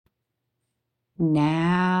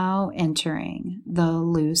Now entering the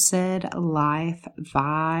Lucid Life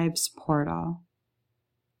Vibes portal.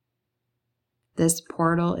 This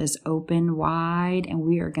portal is open wide and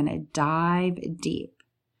we are going to dive deep,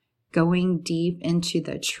 going deep into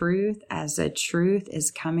the truth as the truth is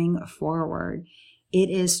coming forward. It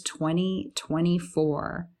is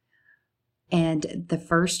 2024 and the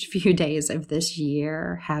first few days of this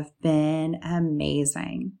year have been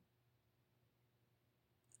amazing.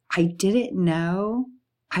 I didn't know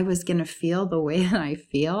I was going to feel the way that I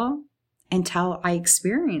feel until I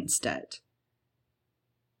experienced it.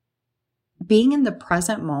 Being in the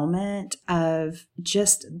present moment of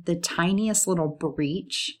just the tiniest little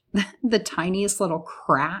breach, the tiniest little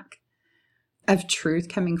crack of truth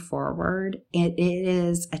coming forward, it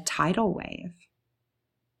is a tidal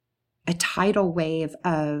wave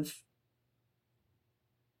of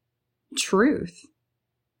truth.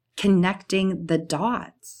 Connecting the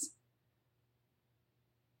dots.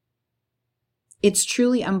 It's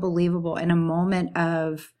truly unbelievable in a moment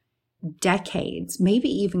of decades, maybe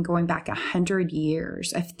even going back 100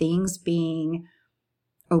 years of things being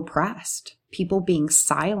oppressed, people being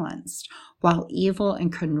silenced, while evil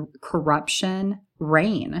and corruption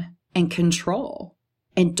reign and control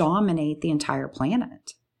and dominate the entire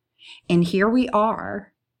planet. And here we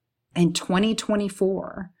are in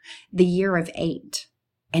 2024, the year of 8.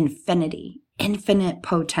 Infinity, infinite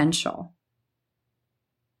potential.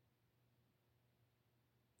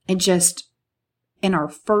 And just in our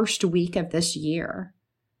first week of this year,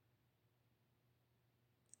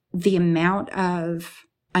 the amount of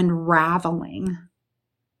unraveling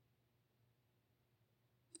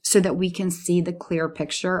so that we can see the clear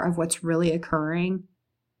picture of what's really occurring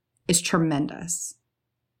is tremendous.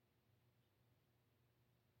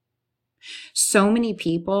 So many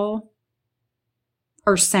people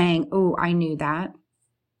are saying, oh, I knew that.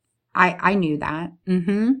 I knew that.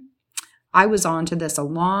 I was on to this a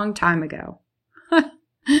long time ago.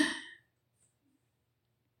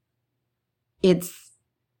 It's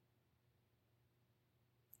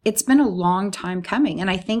been a long time coming. And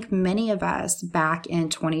I think many of us back in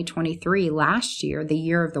 2023, last year, the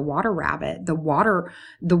year of the water rabbit, the water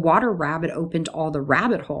rabbit opened all the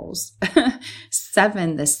rabbit holes.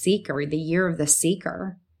 7, the seeker, the year of the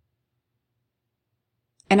seeker.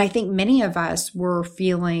 And I think many of us were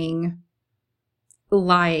feeling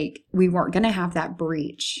like we weren't going to have that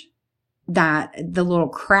breach, that the little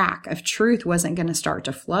crack of truth wasn't going to start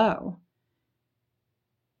to flow.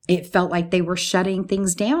 It felt like they were shutting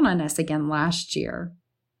things down on us again last year.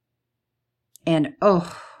 And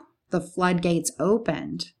the floodgates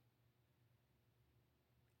opened.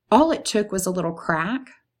 All it took was a little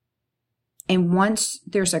crack. And once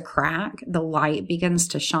there's a crack, the light begins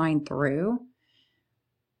to shine through.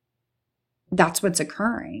 That's what's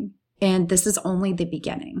occurring. And this is only the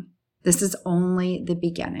beginning. This is only the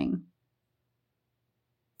beginning.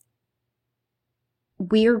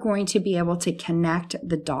 We are going to be able to connect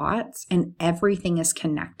the dots and everything is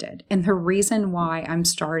connected. And the reason why I'm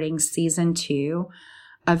starting season 2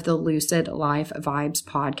 of the Lucid Life Vibes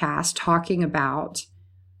podcast, talking about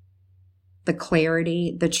the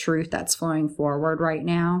clarity, the truth that's flowing forward right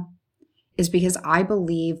now, is because I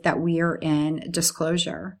believe that we are in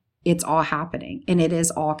disclosure. It's all happening and it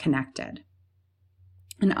is all connected.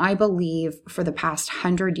 And I believe for the past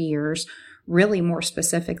 100 years, really more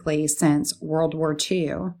specifically since World War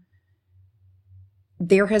II,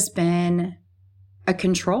 there has been a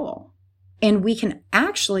control. And we can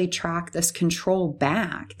actually track this control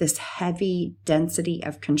back, this heavy density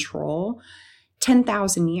of control,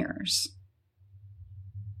 10,000 years.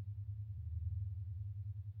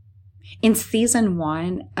 In season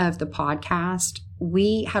 1 of the podcast,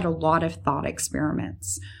 we had a lot of thought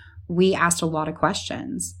experiments. We asked a lot of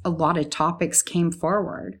questions. A lot of topics came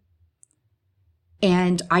forward.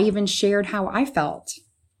 And I even shared how I felt,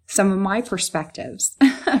 some of my perspectives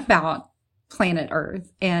about planet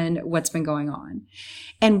Earth and what's been going on.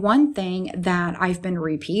 And one thing that I've been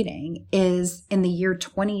repeating is in the year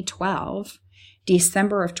 2012,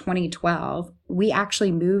 December of 2012, we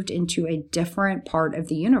actually moved into a different part of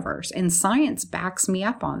the universe. And science backs me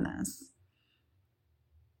up on this.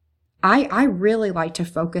 I really like to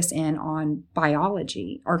focus in on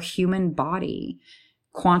biology, our human body,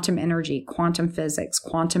 quantum energy, quantum physics,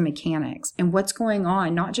 quantum mechanics, and what's going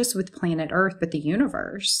on, not just with planet Earth, but the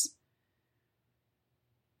universe.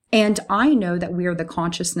 And I know that we are the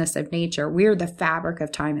consciousness of nature. We are the fabric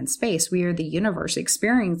of time and space. We are the universe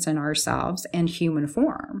experiencing ourselves in human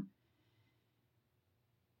form.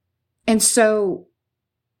 And so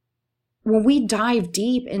when we dive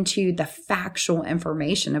deep into the factual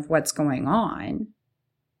information of what's going on,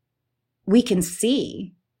 we can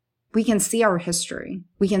see our history.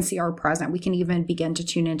 We can see our present. We can even begin to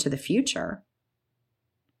tune into the future.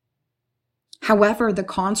 However, the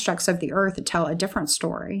constructs of the earth tell a different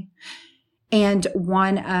story, and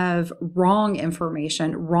one of wrong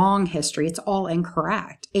information, wrong history. It's all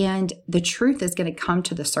incorrect. And the truth is going to come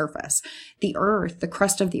to the surface. The earth, the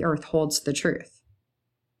crust of the earth holds the truth.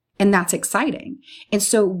 And that's exciting. And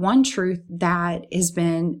so one truth that has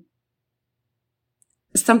been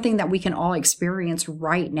something that we can all experience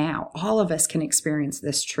right now, all of us can experience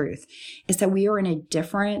this truth, is that we are in a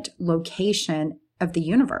different location of the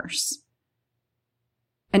universe,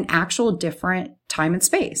 an actual different time and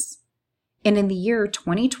space. And in the year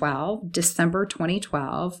 2012, December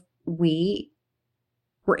 2012, we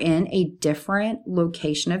were in a different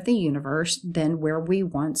location of the universe than where we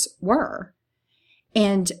once were.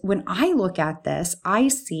 And when I look at this, I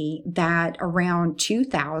see that around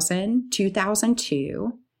 2000,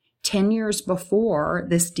 2002, 10 years before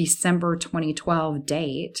this December 2012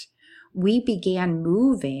 date, we began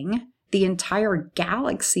moving the entire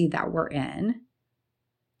galaxy that we're in,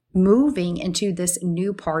 moving into this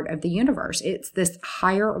new part of the universe. It's this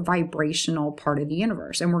higher vibrational part of the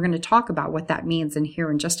universe. And we're going to talk about what that means in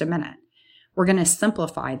here in just a minute. We're going to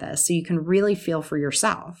simplify this so you can really feel for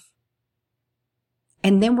yourself.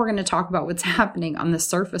 And then we're going to talk about what's happening on the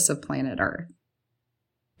surface of planet Earth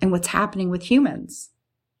and what's happening with humans.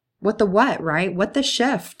 What the what, right? What the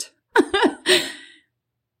shift.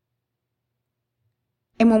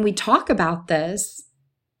 And when we talk about this,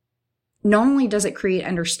 not only does it create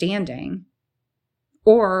understanding,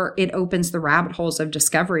 or it opens the rabbit holes of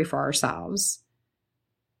discovery for ourselves,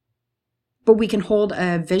 but we can hold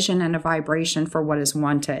a vision and a vibration for what is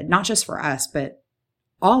wanted, not just for us, but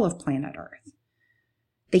all of planet Earth.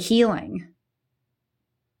 The healing,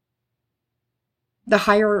 the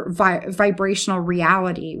higher vibrational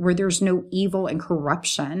reality where there's no evil and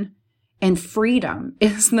corruption, and freedom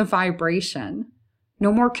is the vibration.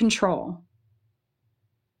 No more control.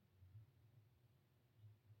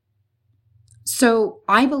 So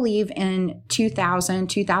I believe in 2000,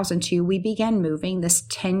 2002, we began moving this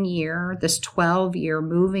 10-year, this 12-year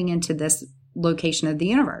moving into this location of the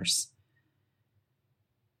universe.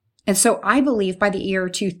 And so I believe by the year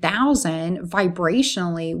 2000,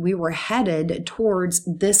 vibrationally, we were headed towards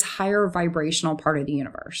this higher vibrational part of the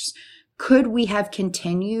universe. Could we have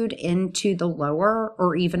continued into the lower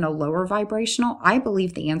or even a lower vibrational? I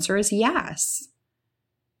believe the answer is yes.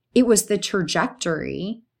 It was the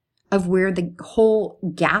trajectory of where the whole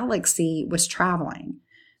galaxy was traveling.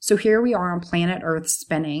 So here we are on planet Earth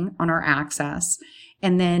spinning on our axis,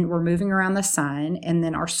 and then we're moving around the sun, and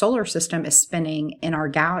then our solar system is spinning in our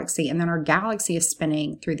galaxy, and then our galaxy is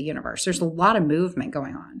spinning through the universe. There's a lot of movement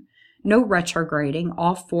going on. No retrograding,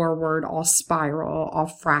 all forward, all spiral, all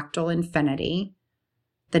fractal infinity.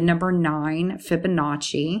 The number 9,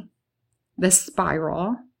 Fibonacci, the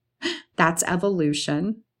spiral, that's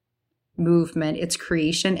evolution. Movement, it's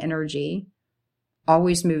creation energy,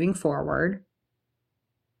 always moving forward.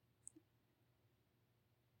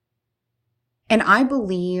 And I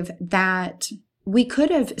believe that we could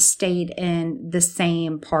have stayed in the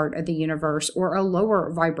same part of the universe or a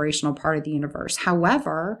lower vibrational part of the universe.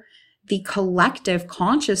 However, the collective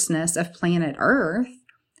consciousness of planet Earth,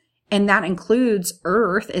 and that includes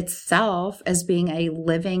Earth itself as being a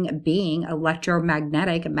living being,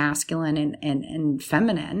 electromagnetic, masculine and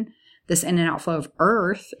feminine, this in and outflow of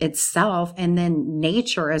Earth itself, and then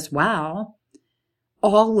nature as well,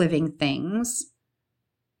 all living things,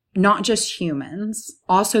 not just humans,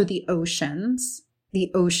 also the oceans,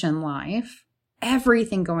 the ocean life,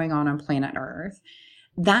 everything going on planet Earth,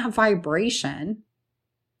 that vibration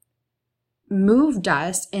moved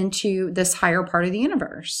us into this higher part of the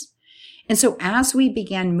universe. And so as we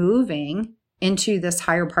began moving into this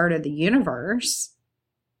higher part of the universe,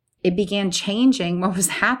 it began changing what was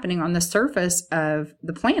happening on the surface of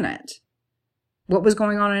the planet, what was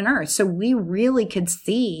going on Earth. So we really could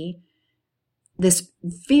see this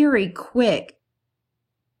very quick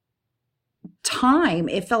time.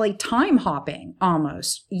 It felt like time hopping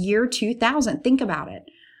almost. Year 2000. Think about it.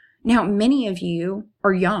 Now, many of you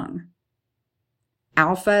are young.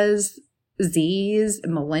 Alphas, Zs,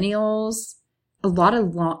 millennials, a lot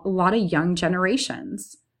of young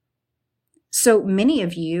generations. So many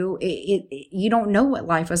of you, you don't know what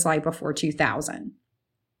life was like before 2000.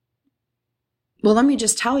 Well, let me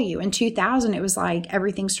just tell you, in 2000, it was like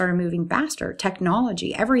everything started moving faster,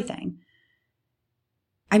 technology, everything.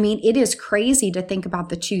 I mean, it is crazy to think about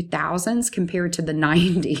the 2000s compared to the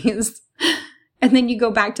 90s. And then you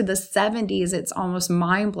go back to the 70s, it's almost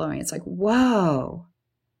mind-blowing. It's like, whoa.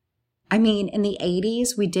 I mean, in the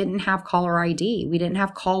 80s, we didn't have caller ID. We didn't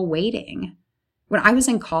have call waiting. When I was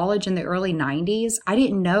in college in the early 90s, I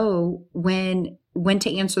didn't know when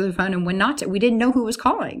to answer the phone and when not to. We didn't know who was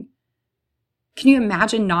calling. Can you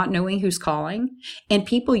imagine not knowing who's calling? And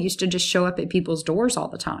people used to just show up at people's doors all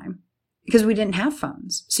the time because we didn't have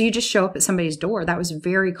phones. So you just show up at somebody's door. That was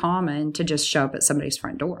very common, to just show up at somebody's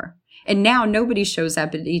front door. And now nobody shows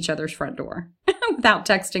up at each other's front door without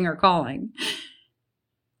texting or calling.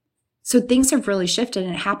 So things have really shifted,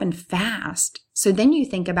 and it happened fast. So then you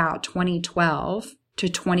think about 2012 to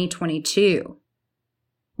 2022.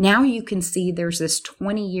 Now you can see there's this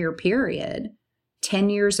 20-year period, 10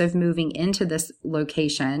 years of moving into this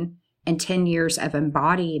location and 10 years of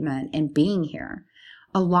embodiment and being here.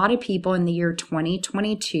 A lot of people in the year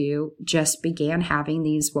 2022 just began having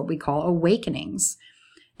these, what we call awakenings.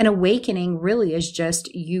 An awakening really is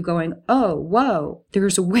just you going, oh, whoa,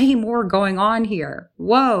 there's way more going on here.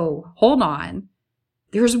 Whoa, hold on.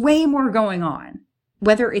 There's way more going on.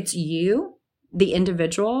 Whether it's you, the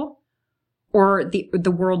individual, or the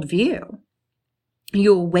worldview,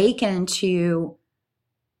 you awaken to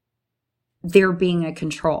there being a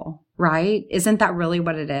control, right? Isn't that really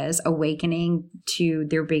what it is? Awakening to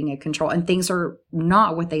there being a control, and things are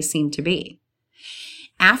not what they seem to be.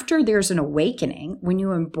 After there's an awakening, when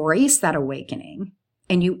you embrace that awakening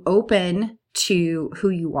and you open to who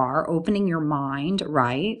you are, opening your mind,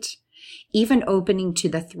 right? Even opening to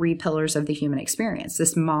the 3 pillars of the human experience,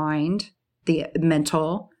 this mind, the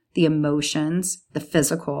mental, the emotions, the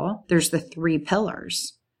physical. There's the 3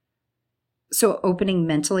 pillars. So opening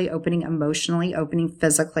mentally, opening emotionally, opening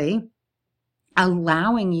physically,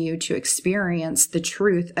 allowing you to experience the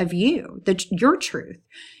truth of you, your truth,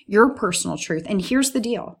 your personal truth. And here's the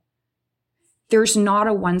deal. There's not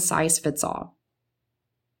a one size fits all.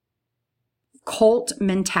 Cult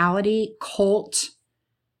mentality, cult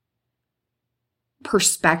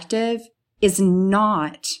perspective is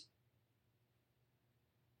not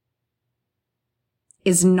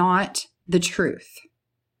the truth.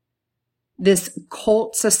 This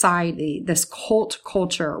cult society, this cult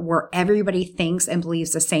culture where everybody thinks and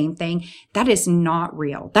believes the same thing, that is not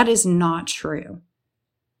real. That is not true.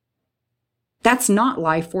 That's not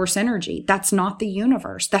life force energy. That's not the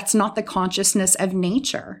universe. That's not the consciousness of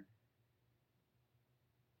nature.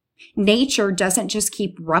 Nature doesn't just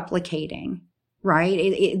keep replicating, right?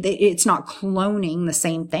 It's not cloning the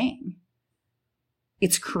same thing.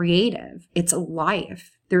 It's creative. It's life.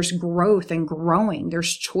 There's growth and growing.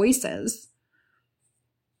 There's choices.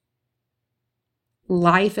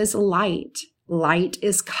 Life is light. Light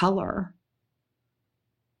is color.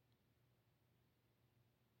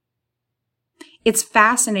 It's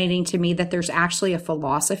fascinating to me that there's actually a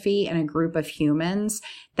philosophy and a group of humans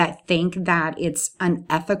that think that it's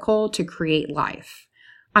unethical to create life.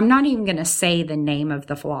 I'm not even going to say the name of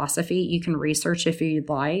the philosophy. You can research if you'd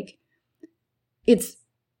like. It's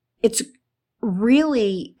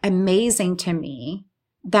really amazing to me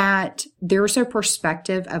that there's a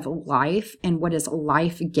perspective of life and what is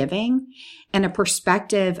life-giving, and a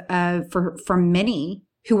perspective of for many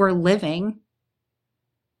who are living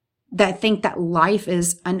that think that life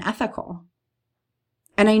is unethical.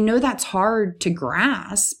 And I know that's hard to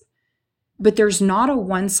grasp, but there's not a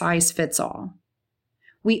one size fits all.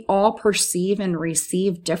 We all perceive and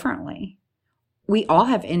receive differently. We all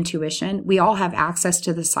have intuition. We all have access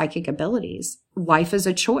to the psychic abilities. Life is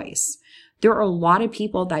a choice. There are a lot of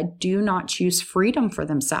people that do not choose freedom for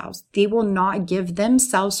themselves. They will not give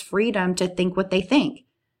themselves freedom to think what they think,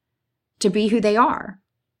 to be who they are.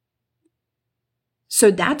 So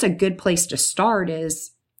that's a good place to start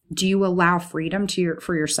is, do you allow freedom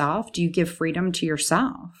for yourself? Do you give freedom to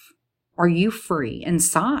yourself? Are you free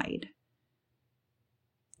inside?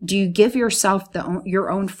 Do you give yourself your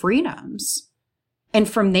own freedoms? And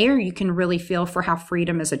from there, you can really feel for how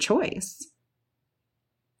freedom is a choice.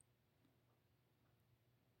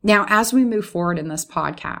 Now, as we move forward in this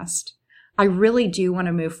podcast, I really do want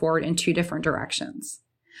to move forward in 2 different directions.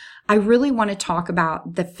 I really want to talk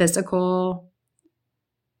about the physical,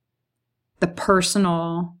 the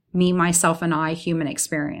personal, me, myself, and I human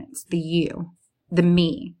experience, the you, the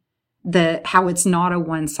me, how it's not a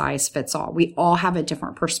one size fits all. We all have a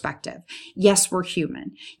different perspective. Yes, we're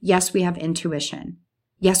human. Yes, we have intuition.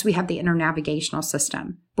 Yes, we have the inner navigational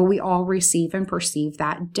system, but we all receive and perceive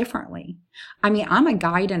that differently. I mean, I'm a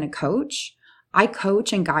guide and a coach. I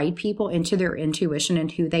coach and guide people into their intuition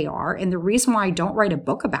and who they are. And the reason why I don't write a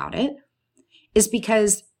book about it is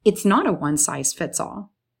because it's not a one size fits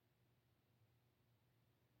all.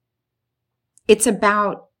 It's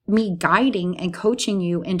about me guiding and coaching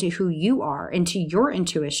you into who you are, into your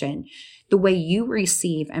intuition, the way you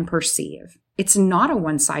receive and perceive. It's not a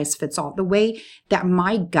one size fits all. The way that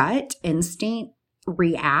my gut instinct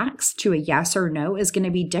reacts to a yes or no is going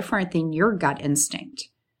to be different than your gut instinct.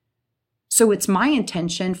 So it's my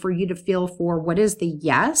intention for you to feel for what is the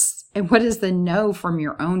yes and what is the no from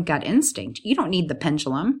your own gut instinct. You don't need the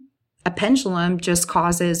pendulum. A pendulum just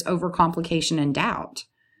causes overcomplication and doubt.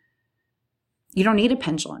 You don't need a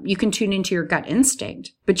pendulum. You can tune into your gut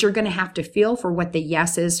instinct, but you're going to have to feel for what the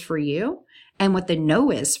yes is for you and what the no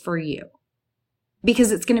is for you,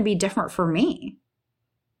 because it's going to be different for me.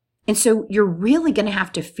 And so you're really going to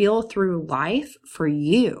have to feel through life for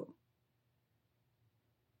you.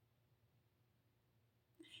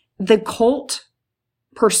 The cult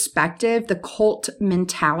perspective, the cult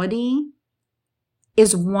mentality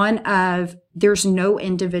is one of there's no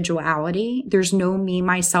individuality. There's no me,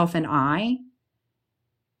 myself, and I.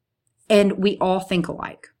 And we all think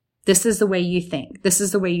alike. This is the way you think. This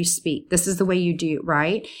is the way you speak. This is the way you do,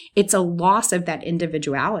 right? It's a loss of that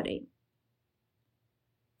individuality.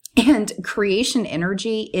 And creation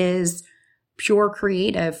energy is pure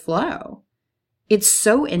creative flow. It's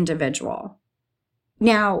so individual.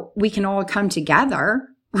 Now, we can all come together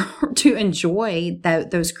to enjoy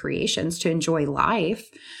those creations, to enjoy life,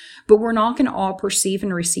 but we're not going to all perceive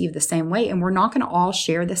and receive the same way, and we're not going to all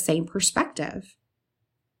share the same perspective.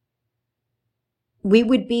 We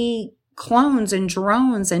would be clones and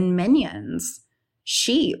drones and minions,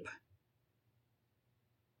 sheep.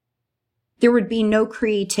 There would be no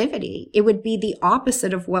creativity. It would be the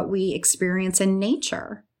opposite of what we experience in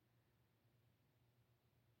nature.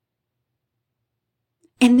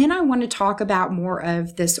 And then I want to talk about more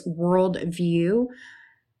of this world view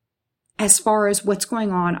as far as what's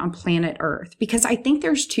going on planet Earth, because I think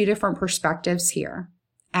there's two different perspectives here.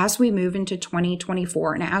 As we move into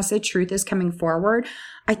 2024 and as the truth is coming forward,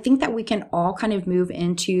 I think that we can all kind of move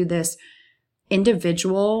into this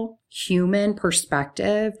individual human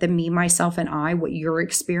perspective, the me, myself, and I, what you're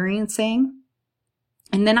experiencing.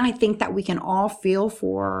 And then I think that we can all feel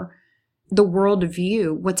for the world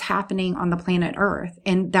view, what's happening on the planet Earth,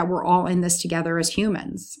 and that we're all in this together as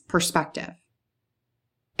humans perspective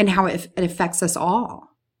and how it affects us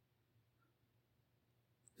all.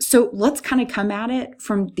 So let's kind of come at it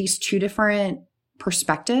from these two different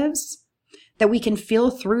perspectives that we can feel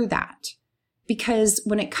through that. Because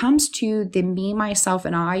when it comes to the me, myself,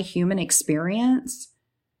 and I human experience,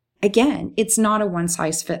 again, it's not a one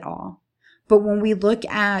size fit all. But when we look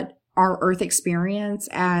at our Earth experience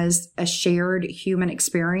as a shared human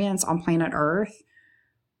experience on planet Earth,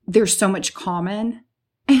 there's so much common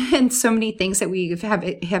and so many things that we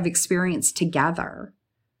have experienced together.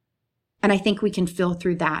 And I think we can feel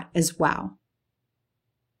through that as well.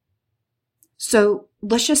 So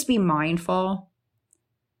let's just be mindful,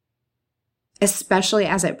 especially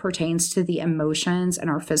as it pertains to the emotions and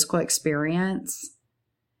our physical experience,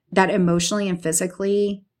 that emotionally and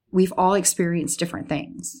physically, we've all experienced different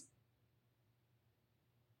things.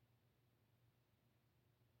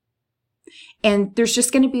 And there's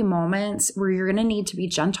just going to be moments where you're going to need to be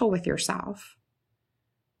gentle with yourself.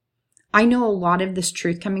 I know a lot of this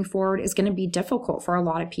truth coming forward is going to be difficult for a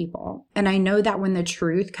lot of people. And I know that when the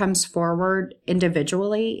truth comes forward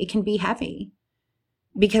individually, it can be heavy,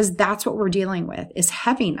 because that's what we're dealing with, is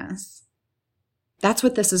heaviness. That's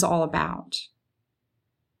what this is all about.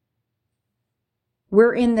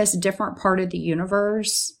 We're in this different part of the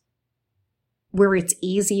universe where it's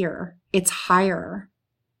easier, it's higher.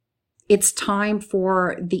 It's time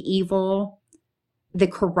for the evil, the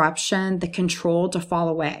corruption, the control to fall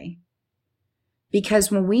away.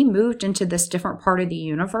 Because when we moved into this different part of the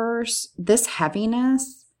universe, this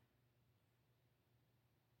heaviness,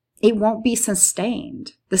 it won't be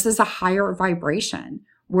sustained. This is a higher vibration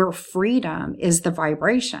where freedom is the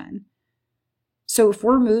vibration. So if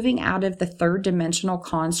we're moving out of the third dimensional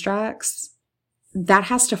constructs, that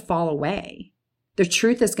has to fall away. The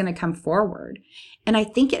truth is going to come forward. And I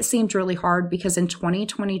think it seemed really hard because in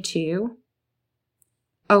 2022,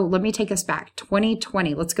 let me take us back.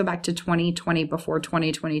 2020, let's go back to 2020 before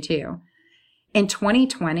 2022. In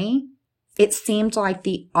 2020, it seemed like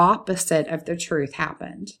the opposite of the truth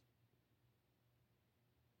happened.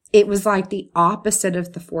 It was like the opposite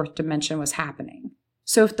of the fourth dimension was happening.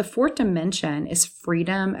 So if the fourth dimension is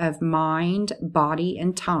freedom of mind, body,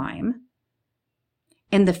 and time,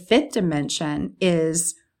 and the fifth dimension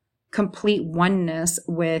is complete oneness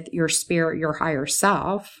with your spirit, your higher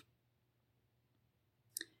self,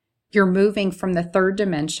 you're moving from the third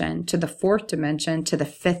dimension to the fourth dimension to the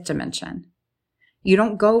fifth dimension. You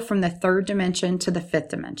don't go from the third dimension to the fifth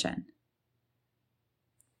dimension.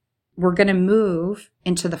 we're going to move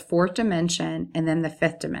into the fourth dimension and then the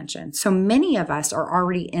fifth dimension. So many of us are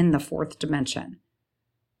already in the fourth dimension,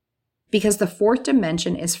 because the fourth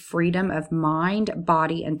dimension is freedom of mind,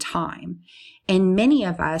 body, and time. And many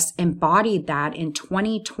of us embodied that in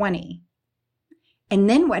 2020. And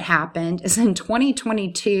then what happened is in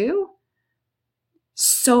 2022,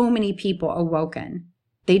 so many people awoken.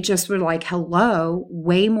 They just were like, hello,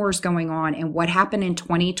 way more is going on. And what happened in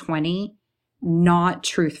 2020? Not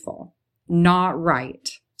truthful, not right.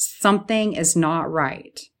 Something is not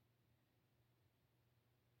right.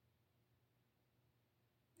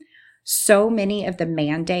 So many of the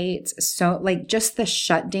mandates, so like just the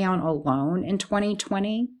shutdown alone in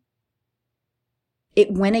 2020,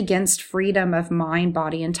 it went against freedom of mind,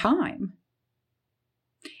 body, and time.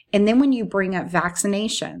 And then when you bring up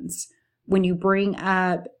vaccinations, when you bring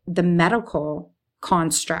up the medical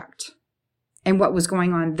construct and what was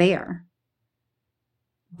going on there,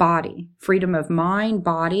 body, freedom of mind,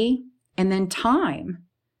 body, and then time.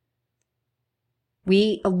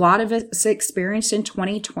 A lot of us experienced in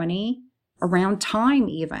 2020 around time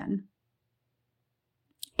even.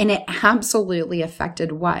 And it absolutely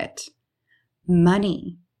affected what?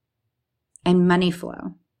 Money and money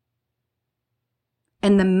flow.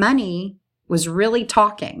 And the money was really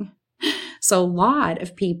talking. So a lot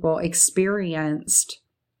of people experienced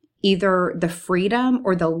either the freedom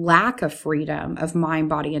or the lack of freedom of mind,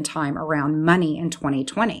 body, and time around money in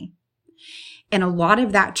 2020. And a lot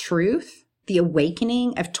of that truth, the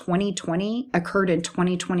awakening of 2020, occurred in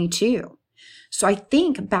 2022. So I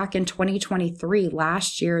think back in 2023,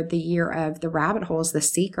 last year, the year of the rabbit holes, the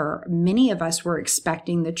seeker, many of us were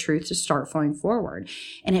expecting the truth to start flowing forward.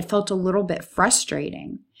 And it felt a little bit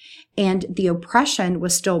frustrating. And the oppression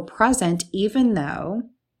was still present, even though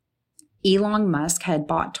Elon Musk had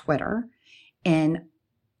bought Twitter in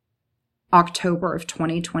October of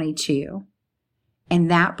 2022. And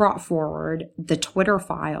that brought forward the Twitter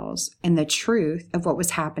files and the truth of what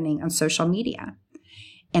was happening on social media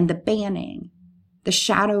and the banning, the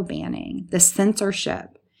shadow banning, the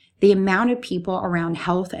censorship, the amount of people around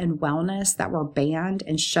health and wellness that were banned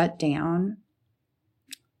and shut down.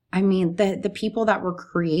 I mean, the people that were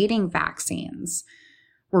creating vaccines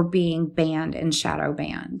were being banned and shadow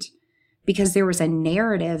banned because there was a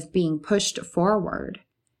narrative being pushed forward.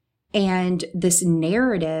 And this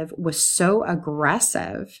narrative was so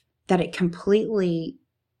aggressive that it completely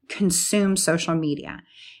consumed social media.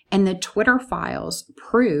 And the Twitter files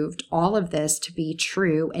proved all of this to be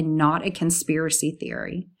true and not a conspiracy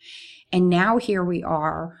theory. And now here we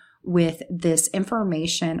are with this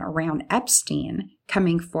information around Epstein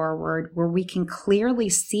coming forward, where we can clearly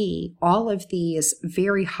see all of these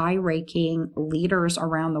very high-ranking leaders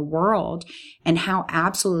around the world and how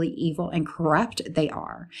absolutely evil and corrupt they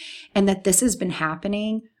are. And that this has been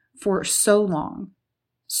happening for so long,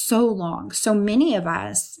 so long. So many of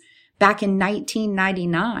us back in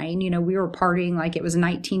 1999, we were partying like it was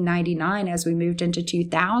 1999 as we moved into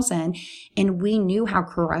 2000, and we knew how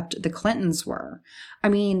corrupt the Clintons were. I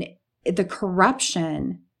mean, the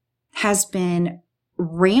corruption has been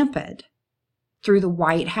rampant through the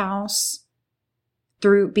White House,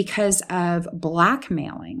 because of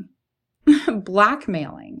blackmailing.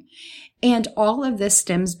 And all of this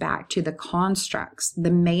stems back to the constructs, the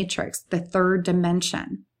matrix, the third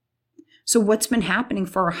dimension. So what's been happening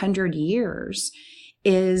for 100 years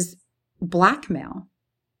is blackmail,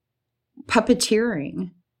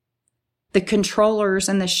 puppeteering, the controllers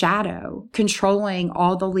in the shadow, controlling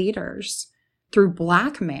all the leaders through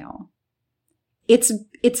blackmail.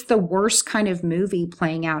 It's the worst kind of movie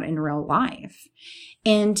playing out in real life.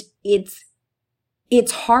 And it's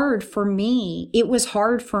hard for me. It was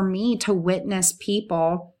hard for me to witness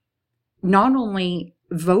people not only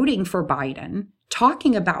voting for Biden,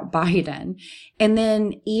 talking about Biden, and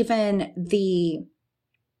then even the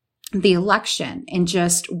election and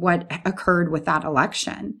just what occurred with that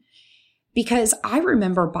election. Because I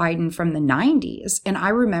remember Biden from the 90s, and I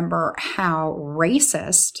remember how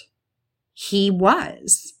racist he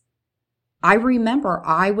was. I remember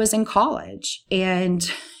I was in college, and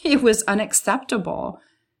it was unacceptable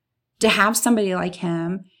to have somebody like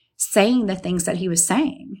him saying the things that he was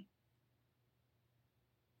saying.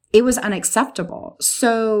 It was unacceptable.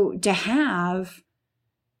 So to have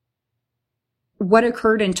what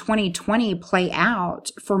occurred in 2020 play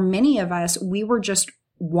out, for many of us, we were just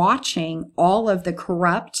watching all of the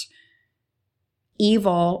corrupt,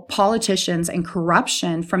 evil politicians and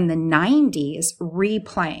corruption from the 90s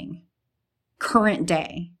replaying current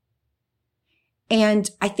day. And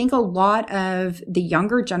I think a lot of the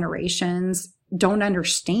younger generations don't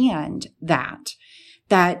understand that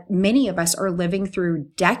that many of us are living through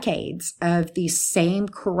decades of these same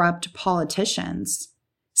corrupt politicians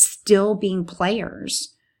still being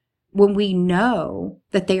players when we know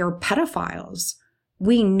that they are pedophiles.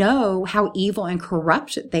 We know how evil and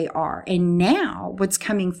corrupt they are. And now what's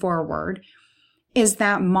coming forward is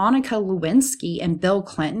that Monica Lewinsky and Bill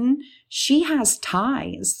Clinton, she has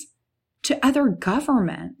ties to other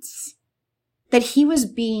governments, that he was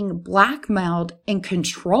being blackmailed and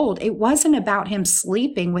controlled. It wasn't about him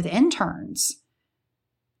sleeping with interns.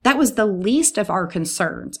 That was the least of our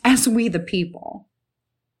concerns as we the people.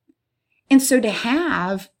 And so to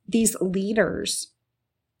have these leaders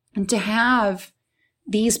and to have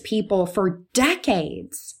these people for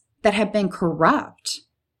decades that have been corrupt,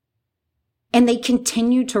 and they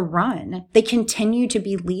continue to run, they continue to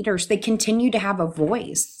be leaders, they continue to have a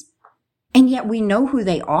voice, and yet we know who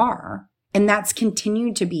they are, and that's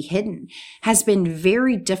continued to be hidden, has been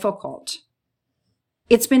very difficult.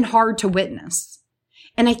 It's been hard to witness.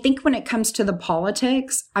 And I think when it comes to the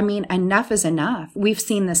politics, I mean, enough is enough. We've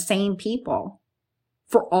seen the same people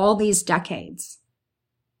for all these decades.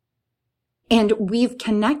 And we've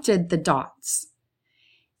connected the dots.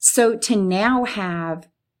 So to now have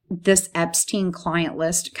this Epstein client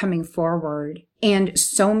list coming forward and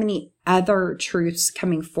so many other truths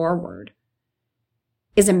coming forward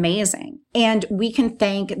is amazing. And we can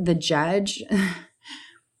thank the judge.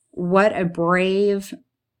 What a brave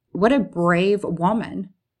woman.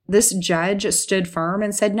 This judge stood firm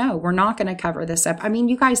and said, no, we're not going to cover this up. I mean,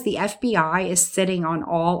 you guys, the FBI is sitting on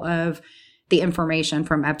all of the information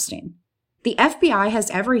from Epstein. The FBI has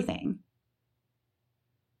everything.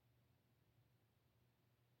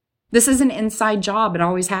 This is an inside job. It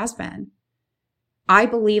always has been. I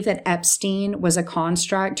believe that Epstein was a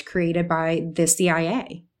construct created by the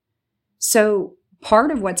CIA. So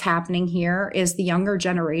part of what's happening here is the younger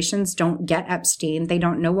generations don't get Epstein. They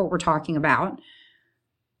don't know what we're talking about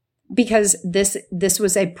because this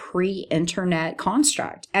was a pre-internet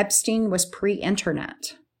construct. Epstein was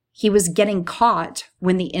pre-internet. He was getting caught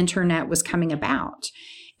when the internet was coming about.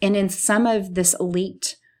 And in some of this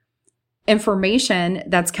leaked information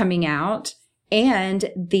that's coming out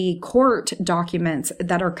and the court documents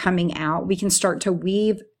that are coming out, we can start to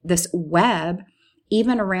weave this web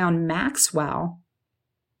even around Maxwell.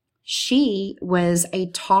 She was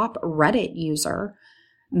a top Reddit user.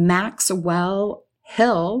 Maxwell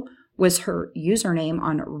Hill was her username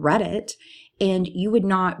on Reddit. And you would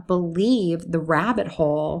not believe the rabbit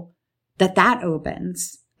hole that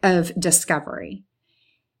opens of discovery.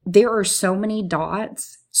 There are so many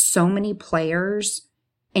dots, so many players,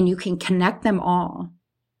 and you can connect them all.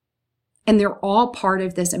 And they're all part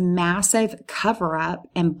of this massive cover-up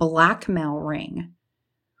and blackmail ring.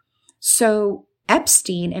 So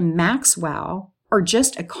Epstein and Maxwell are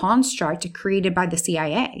just a construct created by the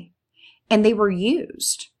CIA. And they were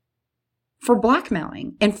used for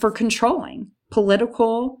blackmailing and for controlling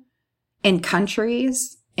political and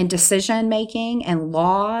countries and decision making and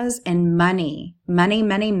laws and money.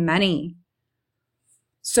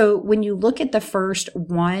 So when you look at the first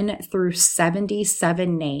 1 through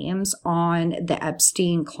 77 names on the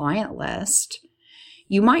Epstein client list,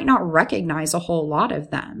 you might not recognize a whole lot of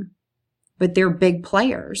them, but they're big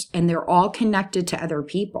players and they're all connected to other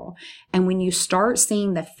people. And when you start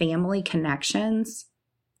seeing the family connections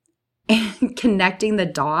and connecting the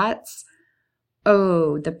dots,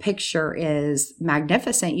 oh, the picture is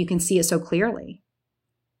magnificent. You can see it so clearly.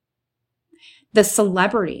 The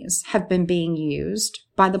celebrities have been being used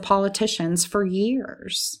by the politicians for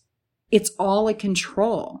years. It's all a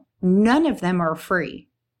control. None of them are free.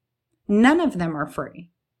 None of them are free.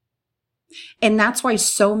 And that's why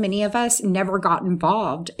so many of us never got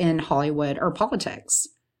involved in Hollywood or politics.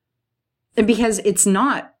 Because it's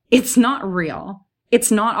not real.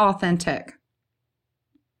 It's not authentic.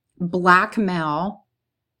 Blackmail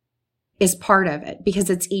is part of it because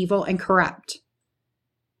it's evil and corrupt.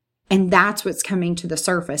 And that's what's coming to the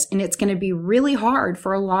surface. And it's going to be really hard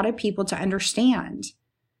for a lot of people to understand.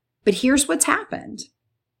 But here's what's happened.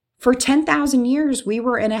 For 10,000 years, we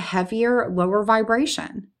were in a heavier, lower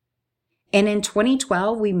vibration. And in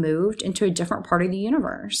 2012, we moved into a different part of the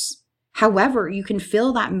universe. However, you can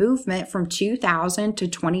feel that movement from 2000 to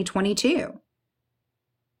 2022.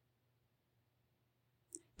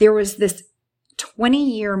 There was this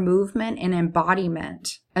 20-year movement and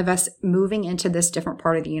embodiment of us moving into this different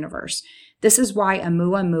part of the universe. This is why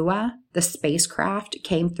Oumuamua, the spacecraft,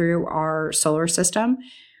 came through our solar system.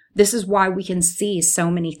 This is why we can see so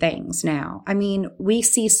many things now. I mean, we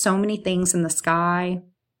see so many things in the sky.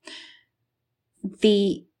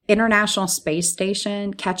 The International Space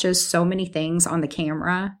Station catches so many things on the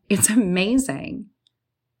camera. It's amazing.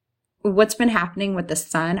 what's been happening with the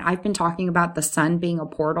sun, I've been talking about the sun being a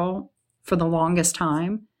portal for the longest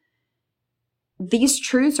time. These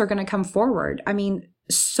truths are going to come forward. I mean,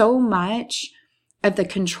 so much of the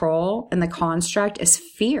control and the construct is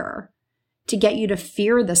fear, to get you to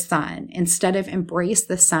fear the sun instead of embrace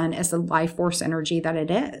the sun as the life force energy that it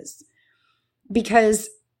is. Because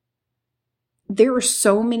there are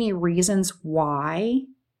so many reasons why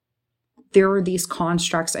there are these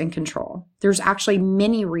constructs and control. There's actually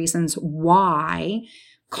many reasons why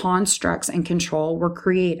constructs and control were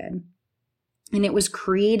created. And it was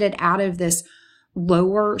created out of this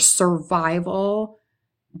lower survival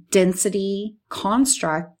density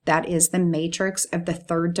construct that is the matrix of the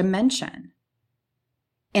third dimension.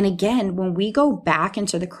 And again, when we go back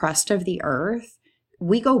into the crust of the earth,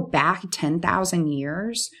 we go back 10,000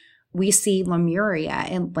 years, we see Lemuria,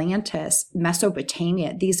 Atlantis,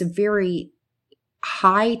 Mesopotamia, these very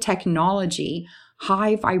high technology,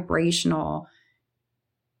 high vibrational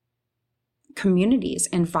communities,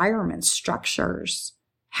 environments, structures,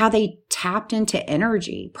 how they tapped into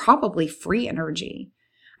energy, probably free energy.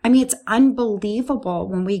 I mean, it's unbelievable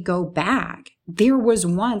when we go back. There was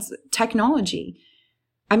once technology.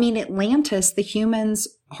 I mean, Atlantis, the humans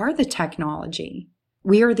are the technology.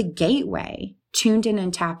 We are the gateway, tuned in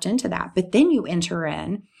and tapped into that. But then you enter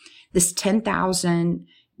in this 10,000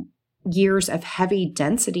 years of heavy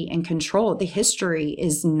density and control. The history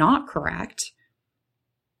is not correct.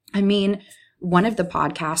 I mean, one of the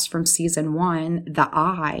podcasts from season 1, the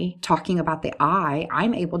eye, talking about the eye,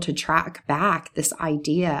 I'm able to track back this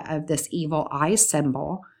idea of this evil eye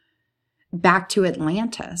symbol back to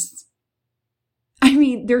Atlantis. I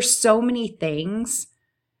mean, there's so many things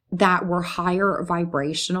that were higher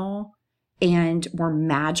vibrational and were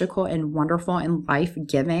magical and wonderful and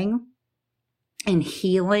life-giving and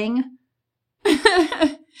healing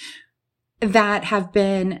that have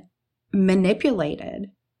been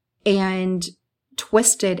manipulated and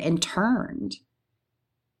twisted and turned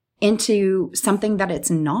into something that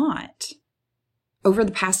it's not over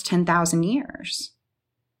the past 10,000 years.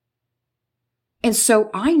 And so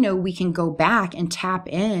I know we can go back and tap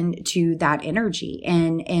into that energy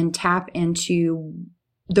and tap into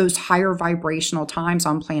those higher vibrational times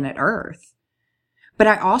on planet Earth. But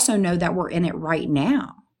I also know that we're in it right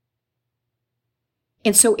now.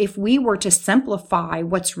 And so if we were to simplify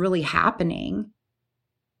what's really happening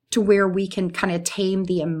to where we can kind of tame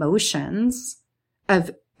the emotions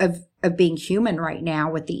of being human right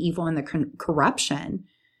now with the evil and the corruption,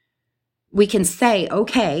 we can say,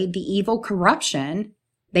 okay, the evil corruption,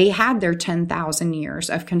 they had their 10,000 years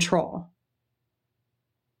of control.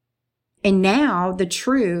 And now the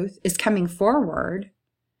truth is coming forward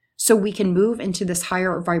so we can move into this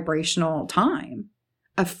higher vibrational time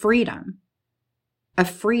of freedom, of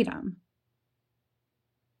freedom.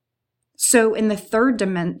 So in the third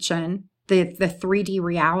dimension, the 3D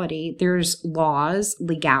reality, there's laws,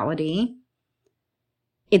 legality,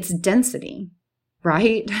 it's density,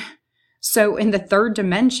 right? So in the third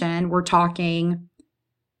dimension, we're talking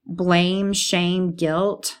blame, shame,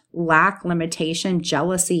 guilt, lack, limitation,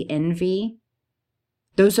 jealousy, envy.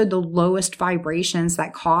 Those are the lowest vibrations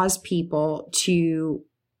that cause people to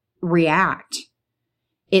react.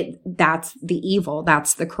 That's the evil.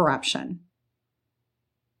 That's the corruption.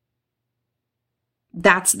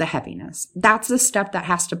 That's the heaviness. That's the stuff that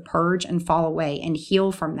has to purge and fall away and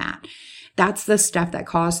heal from that. That's the stuff that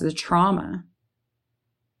caused the trauma.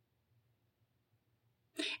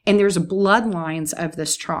 And there's bloodlines of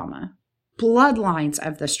this trauma. Bloodlines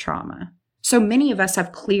of this trauma. So many of us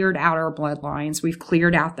have cleared out our bloodlines. We've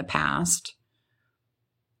cleared out the past.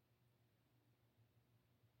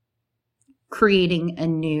 Creating a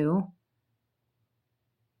new.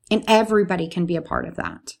 And everybody can be a part of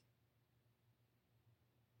that.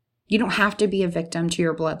 You don't have to be a victim to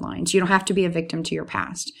your bloodlines. You don't have to be a victim to your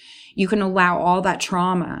past. You can allow all that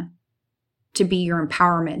trauma to be your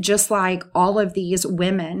empowerment. Just like all of these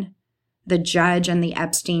women, the judge in the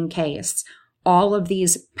Epstein case, all of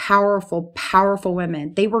these powerful, powerful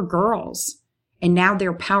women, they were girls. And now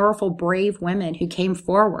they're powerful, brave women who came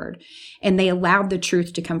forward and they allowed the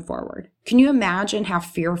truth to come forward. Can you imagine how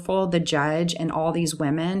fearful the judge and all these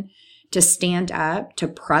women to stand up to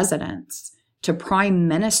presidents, to prime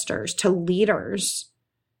ministers, to leaders,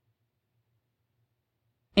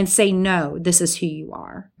 and say, no, this is who you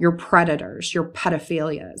are. You're predators, you're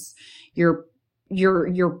pedophilias, you're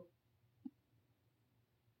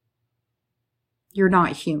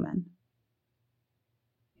not human.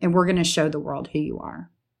 And we're going to show the world who you are.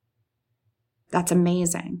 That's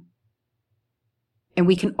amazing. And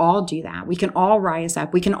we can all do that. We can all rise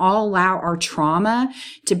up. We can all allow our trauma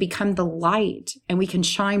to become the light, and we can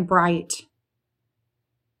shine bright.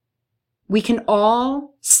 We can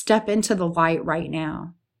all step into the light right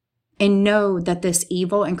now and know that this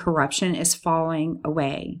evil and corruption is falling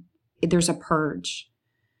away. There's a purge.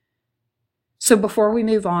 So before we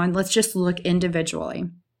move on, let's just look individually.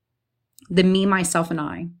 The me, myself, and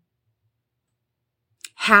I.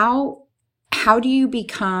 How do you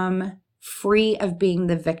become free of being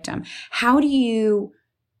the victim? How do you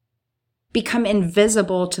become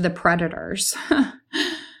invisible to the predators?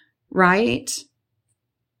 Right?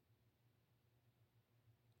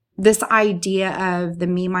 This idea of the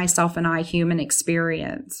me, myself, and I human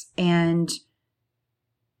experience and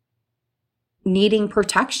needing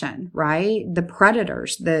protection, right? The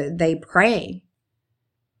predators, they prey.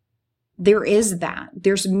 There is that.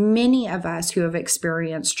 There's many of us who have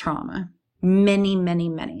experienced trauma. Many, many,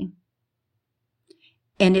 many.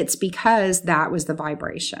 And it's because that was the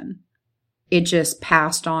vibration. It just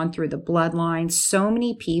passed on through the bloodline. So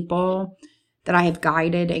many people that I have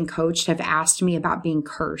guided and coached have asked me about being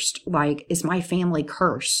cursed. Like, is my family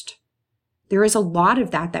cursed? There is a lot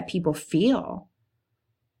of that people feel.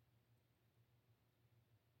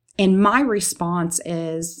 And my response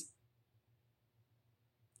is,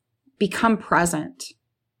 become present.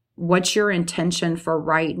 What's your intention for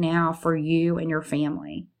right now for you and your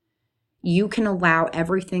family? You can allow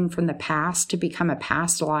everything from the past to become a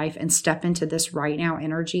past life and step into this right now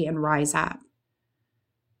energy and rise up.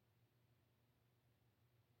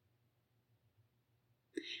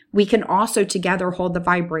 We can also together hold the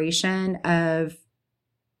vibration of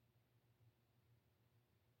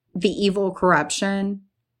the evil, corruption,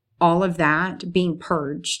 all of that being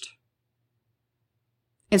purged.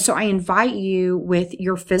 And so I invite you with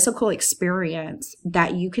your physical experience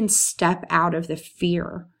that you can step out of the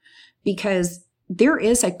fear, because there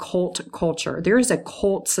is a cult culture. There is a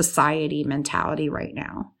cult society mentality right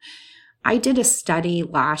now. I did a study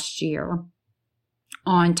last year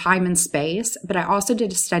on time and space, but I also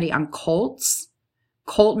did a study on cults,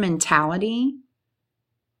 cult mentality,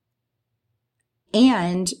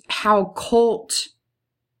 and how cult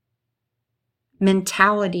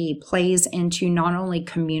mentality plays into not only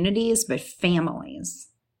communities, but families.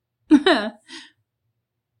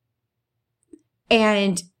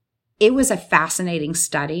 And it was a fascinating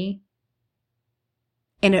study.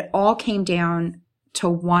 And it all came down to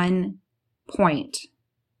one point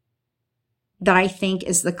that I think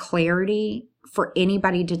is the clarity for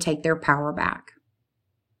anybody to take their power back.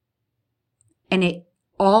 And it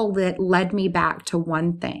all led me back to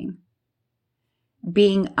one thing: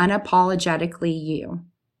 being unapologetically you.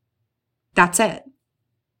 That's it.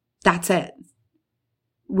 That's it.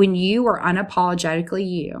 When you are unapologetically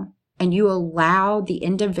you and you allow the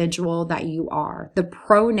individual that you are, the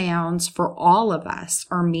pronouns for all of us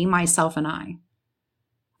are me, myself, and I.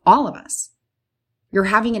 All of us. You're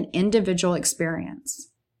having an individual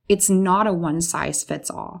experience. It's not a one size fits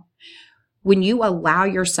all. When you allow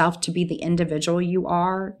yourself to be the individual you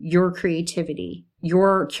are, your creativity,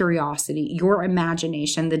 your curiosity, your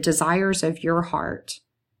imagination, the desires of your heart,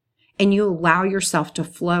 and you allow yourself to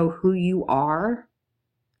flow who you are,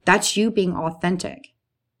 that's you being authentic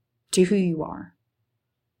to who you are.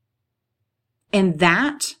 And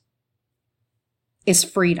that is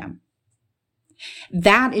freedom.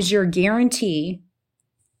 That is your guarantee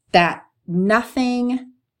that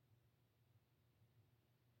nothing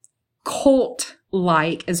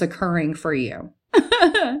cult-like is occurring for you.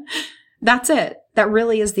 That's it. That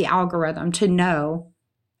really is the algorithm to know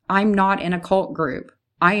I'm not in a cult group.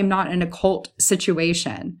 I am not in a cult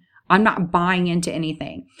situation. I'm not buying into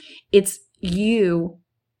anything. It's you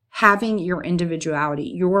having your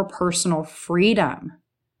individuality, your personal freedom.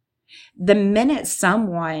 The minute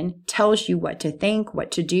someone tells you what to think, what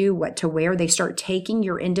to do, what to wear, they start taking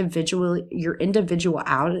your individuality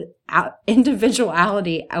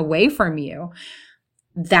away from you.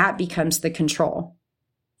 That becomes the control.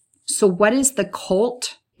 So what is the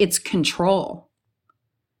cult? It's control.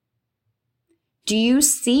 Do you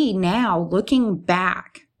see now, looking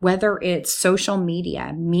back, whether it's social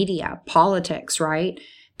media, politics, right?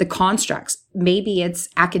 The constructs, maybe it's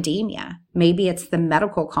academia, maybe it's the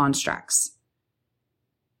medical constructs,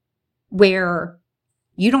 where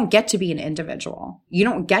you don't get to be an individual. You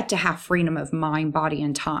don't get to have freedom of mind, body,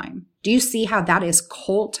 and time. Do you see how that is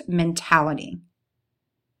cult mentality?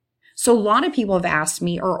 So a lot of people have asked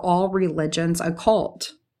me, are all religions a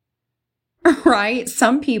cult? Right?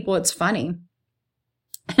 Some people, it's funny.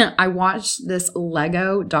 I watched this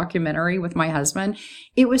Lego documentary with my husband.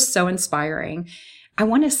 It was so inspiring. I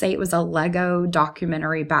want to say it was a Lego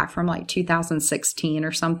documentary back from like 2016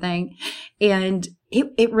 or something. And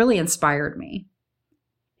it really inspired me.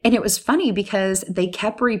 And it was funny because they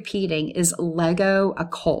kept repeating, is Lego a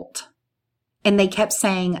cult? And they kept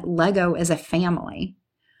saying Lego is a family.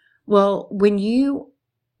 Well, when you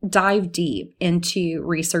dive deep into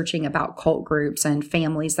researching about cult groups and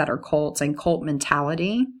families that are cults and cult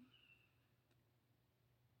mentality,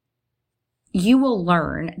 you will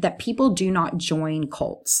learn that people do not join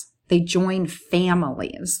cults. They join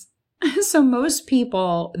families. So most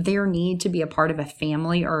people, their need to be a part of a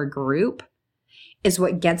family or a group is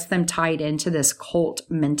what gets them tied into this cult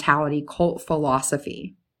mentality, cult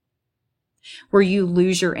philosophy, where you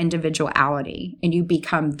lose your individuality and you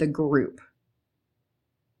become the group.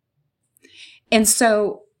 And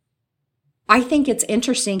so I think it's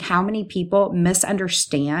interesting how many people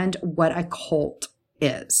misunderstand what a cult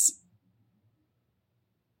is.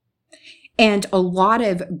 And a lot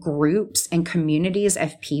of groups and communities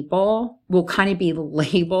of people will kind of be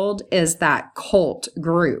labeled as that cult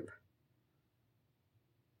group.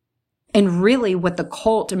 And really what the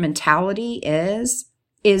cult mentality is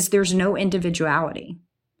there's no individuality.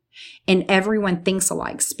 And everyone thinks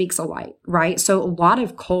alike, speaks alike, right? So a lot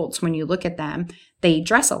of cults, when you look at them, they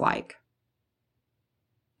dress alike.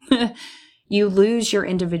 You lose your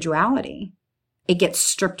individuality. It gets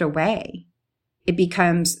stripped away. It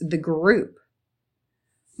becomes the group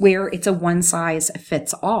where it's a one size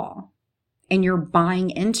fits all and you're buying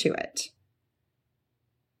into it.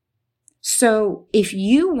 So if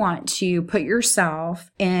you want to put yourself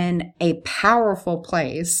in a powerful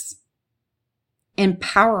place,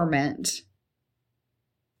 empowerment,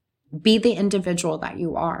 be the individual that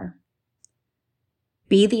you are.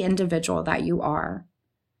 Be the individual that you are.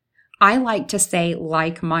 I like to say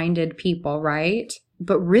like-minded people, right?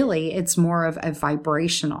 But really, it's more of a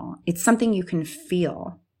vibrational. It's something you can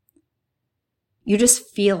feel. You just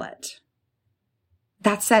feel it.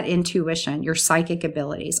 That's that intuition, your psychic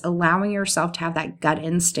abilities, allowing yourself to have that gut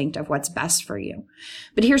instinct of what's best for you.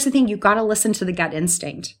 But here's the thing, you've got to listen to the gut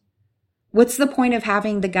instinct. What's the point of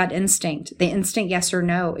having the gut instinct, the instinct yes or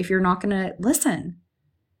no, if you're not going to listen?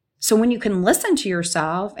 So when you can listen to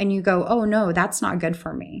yourself and you go, oh no, that's not good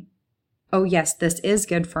for me. Oh yes, this is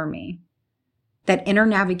good for me. That inner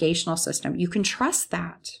navigational system, you can trust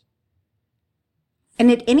that. And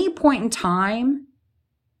at any point in time,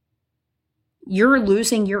 you're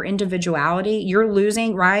losing your individuality. You're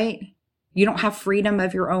losing, right? You don't have freedom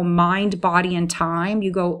of your own mind, body, and time.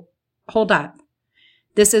 You go, hold up.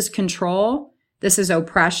 This is control. This is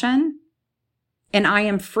oppression. And I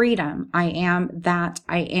am freedom. I am that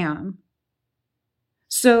I am.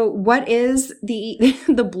 So what is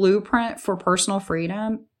the blueprint for personal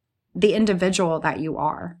freedom? The individual that you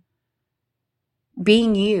are.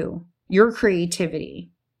 Being you, your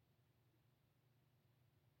creativity.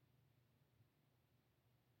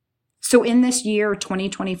 So in this year,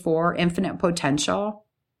 2024, infinite potential,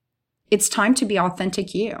 it's time to be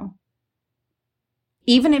authentic you.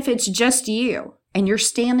 Even if it's just you and you're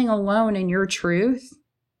standing alone in your truth,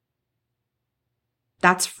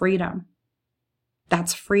 that's freedom.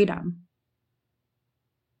 That's freedom.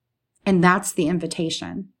 And that's the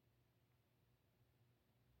invitation.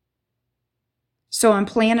 So on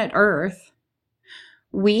planet Earth,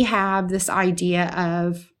 we have this idea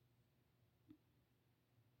of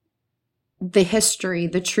the history,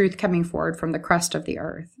 the truth coming forward from the crust of the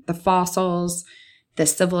earth, the fossils, the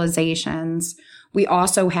civilizations. We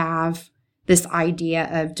also have this idea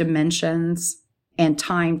of dimensions and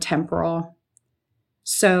time temporal.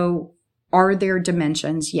 So are there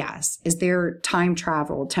dimensions? Yes. Is there time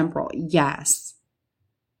travel, temporal? Yes.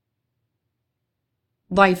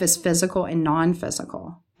 Life is physical and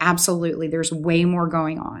non-physical. Absolutely. There's way more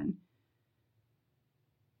going on.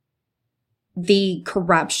 The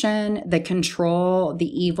corruption, the control, the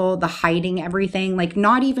evil, the hiding everything, like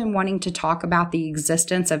not even wanting to talk about the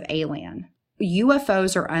existence of alien.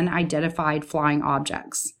 UFOs are unidentified flying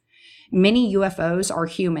objects. Many UFOs are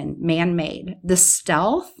human, man-made. The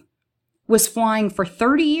stealth was flying for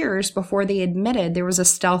 30 years before they admitted there was a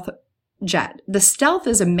stealth jet. The stealth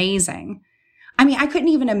is amazing. I mean, I couldn't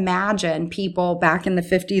even imagine people back in the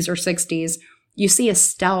 50s or 60s. You see a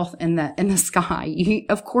stealth in the sky.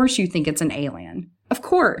 Of course you think it's an alien. Of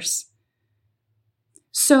course.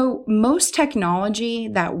 So most technology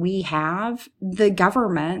that we have, the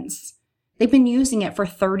governments, they've been using it for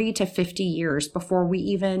 30 to 50 years before we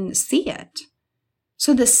even see it.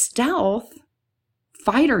 So the stealth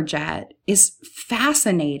fighter jet is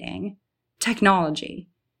fascinating technology.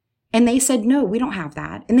 And they said, no, we don't have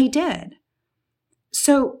that. And they did.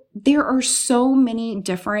 So there are so many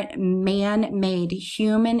different man-made,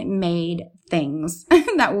 human-made things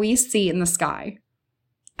that we see in the sky.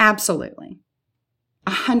 Absolutely.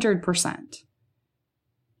 100%.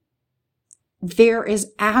 There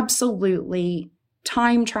is absolutely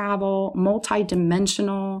time travel,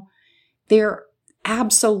 multidimensional. There's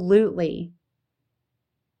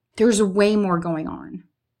way more going on.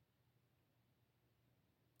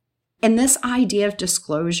 And this idea of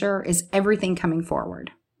disclosure is everything coming forward.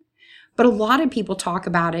 But a lot of people talk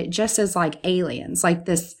about it just as like aliens, like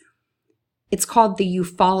this, it's called the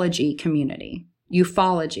ufology community.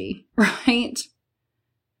 Ufology, right?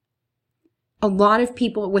 A lot of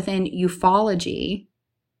people within ufology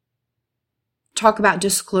talk about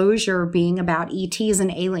disclosure being about ETs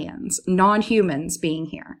and aliens, non-humans being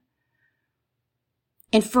here.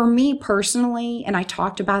 And for me personally, and I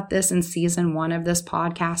talked about this in season 1 of this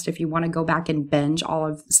podcast, if you want to go back and binge all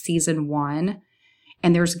of season 1,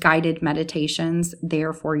 and there's guided meditations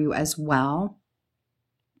there for you as well.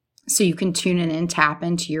 So you can tune in and tap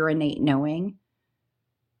into your innate knowing.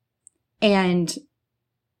 And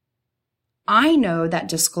I know that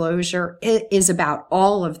disclosure is about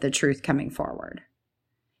all of the truth coming forward.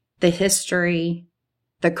 The history,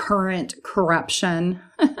 the current corruption,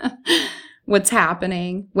 what's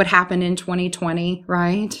happening, what happened in 2020,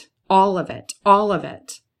 right? All of it.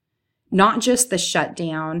 Not just the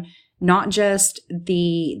shutdown, not just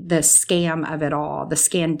the scam of it all, the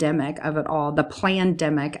scandemic of it all, the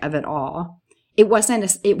plandemic of it all. It wasn't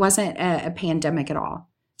a pandemic at all.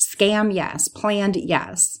 Scam, yes. Planned,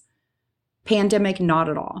 yes. Pandemic, not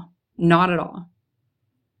at all. Not at all.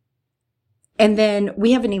 And then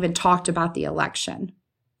we haven't even talked about the election.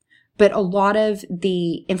 But a lot of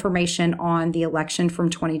the information on the election from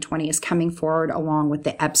 2020 is coming forward along with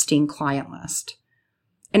the Epstein client list.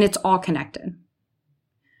 And it's all connected.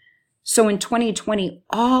 So in 2020,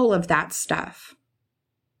 all of that stuff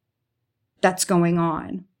that's going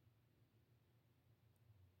on,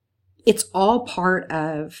 it's all part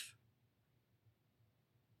of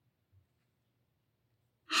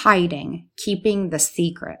hiding, keeping the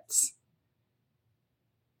secrets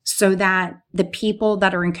so that the people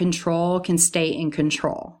that are in control can stay in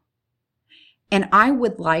control. And I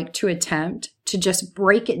would like to attempt to just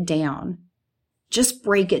break it down. Just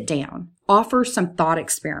break it down. Offer some thought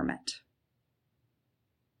experiment.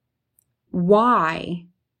 Why?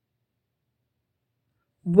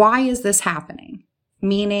 Why is this happening?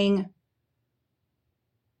 Meaning,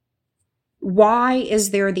 why is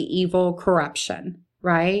there the evil corruption,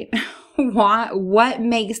 right? What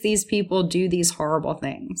makes these people do these horrible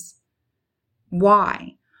things?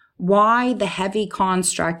 Why? Why the heavy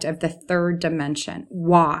construct of the third dimension?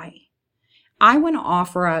 Why? I want to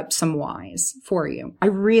offer up some whys for you. I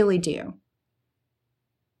really do.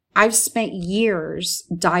 I've spent years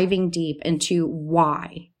diving deep into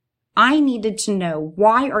why. I needed to know,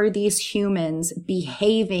 why are these humans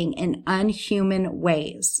behaving in unhuman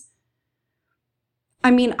ways?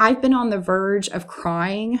 I mean, I've been on the verge of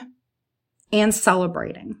crying and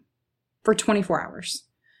celebrating for 24 hours.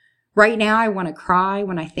 Right now, I want to cry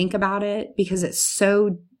when I think about it because it's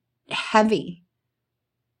so heavy.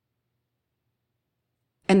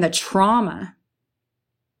 And the trauma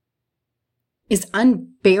is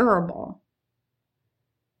unbearable.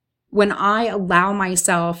 When I allow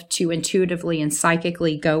myself to intuitively and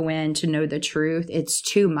psychically go in to know the truth, it's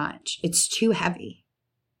too much. It's too heavy.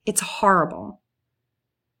 It's horrible.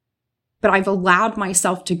 But I've allowed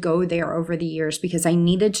myself to go there over the years because I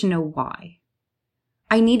needed to know why.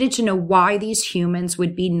 I needed to know why these humans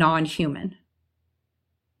would be non-human.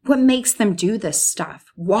 What makes them do this stuff?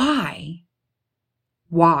 Why?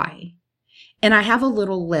 Why? And I have a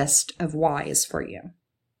little list of whys for you.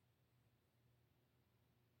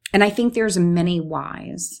 And I think there's many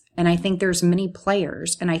whys, and I think there's many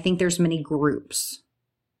players, and I think there's many groups.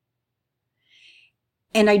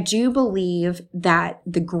 And I do believe that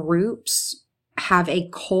the groups have a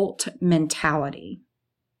cult mentality.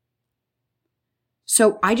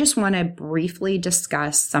 So I just want to briefly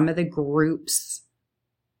discuss some of the groups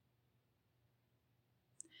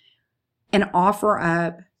and offer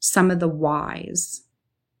up some of the whys.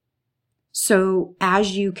 So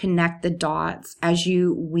as you connect the dots, as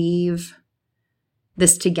you weave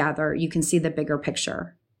this together, you can see the bigger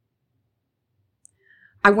picture.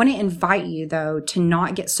 I want to invite you, though, to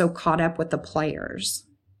not get so caught up with the players.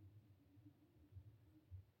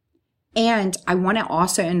 And I want to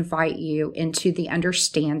also invite you into the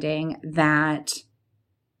understanding that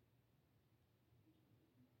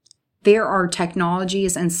there are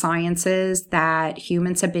technologies and sciences that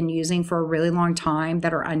humans have been using for a really long time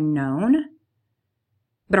that are unknown,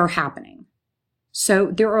 but are happening.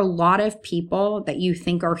 So there are a lot of people that you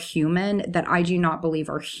think are human that I do not believe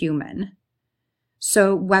are human.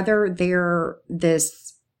 So whether they're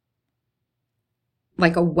this,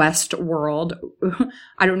 like a Westworld,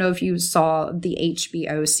 I don't know if you saw the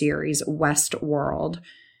HBO series Westworld,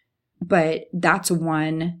 but that's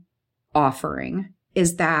one offering,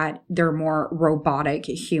 is that they're more robotic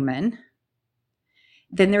human.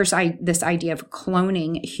 Then there's this idea of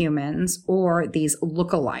cloning humans, or these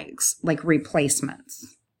lookalikes, like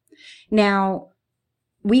replacements. Now,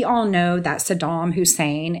 we all know that Saddam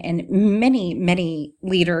Hussein and many, many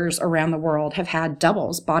leaders around the world have had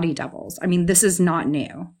doubles, body doubles. I mean, this is not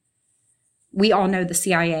new. We all know the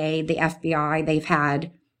CIA, the FBI, they've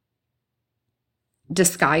had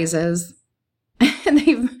disguises.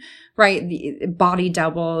 Right, body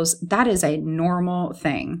doubles. That is a normal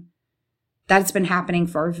thing. That's been happening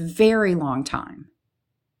for a very long time.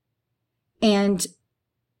 And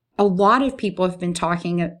a lot of people have been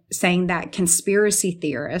saying that conspiracy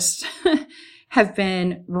theorists have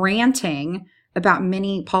been ranting about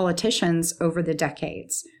many politicians over the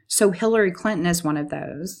decades. So Hillary Clinton is one of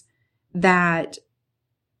those that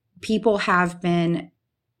people have been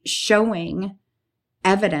showing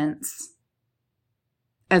evidence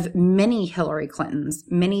of many Hillary Clintons,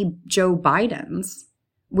 many Joe Bidens,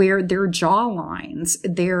 where their jawlines,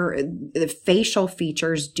 their facial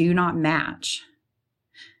features do not match,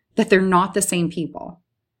 that they're not the same people.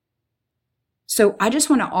 So I just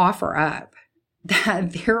want to offer up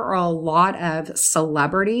that there are a lot of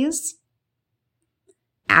celebrities,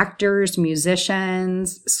 actors,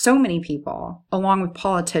 musicians, so many people, along with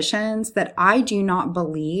politicians, that I do not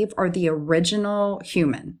believe are the original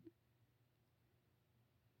human.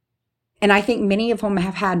 And I think many of them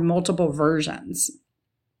have had multiple versions.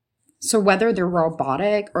 So whether they're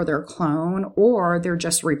robotic or they're clone or they're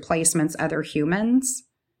just replacements, other humans.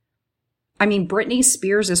 I mean, Britney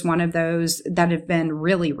Spears is one of those that have been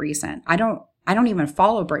really recent. I don't even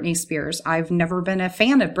follow Britney Spears. I've never been a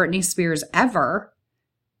fan of Britney Spears ever.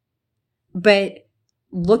 But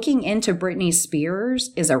looking into Britney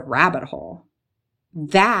Spears is a rabbit hole.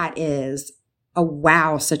 That is a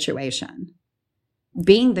wow situation.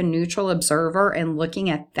 Being the neutral observer and looking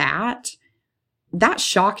at that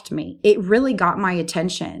shocked me. It really got my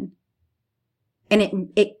attention. And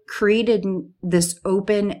it created this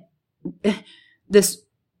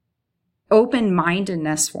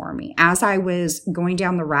open-mindedness for me. As I was going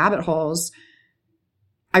down the rabbit holes,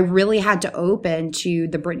 I really had to open to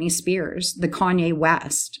the Britney Spears, the Kanye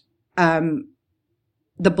West, the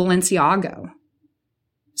Balenciaga,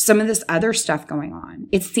 some of this other stuff going on.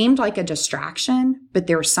 It seemed like a distraction, but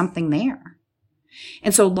there was something there.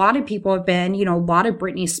 And so a lot of people have been, a lot of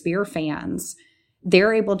Britney Spears fans,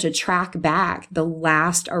 they're able to track back the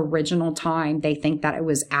last original time they think that it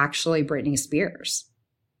was actually Britney Spears,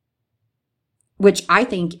 which I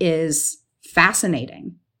think is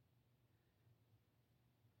fascinating.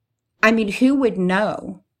 I mean, who would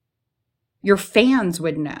know? Your fans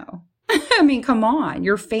would know. I mean, come on.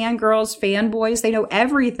 Your fangirls, fanboys, they know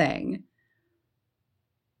everything.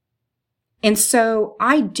 And so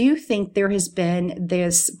I do think there has been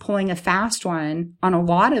this pulling a fast one on a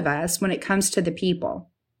lot of us when it comes to the people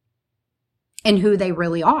and who they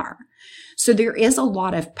really are. So there is a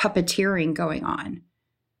lot of puppeteering going on.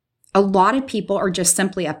 A lot of people are just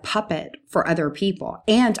simply a puppet for other people.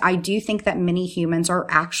 And I do think that many humans are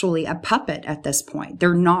actually a puppet at this point.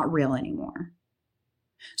 They're not real anymore.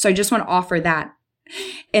 So I just want to offer that.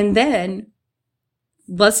 And then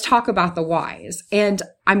let's talk about the whys. And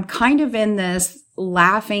I'm kind of in this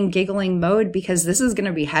laughing, giggling mode because this is going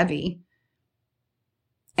to be heavy.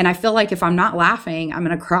 And I feel like if I'm not laughing, I'm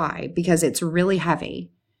going to cry because it's really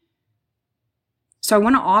heavy. So I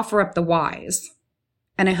want to offer up the whys.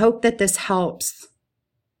 And I hope that this helps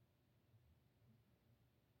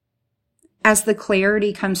as the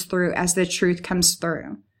clarity comes through, as the truth comes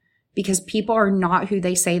through, because people are not who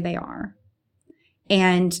they say they are.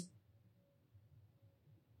 And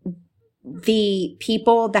the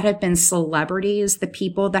people that have been celebrities, the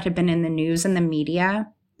people that have been in the news and the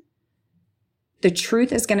media, the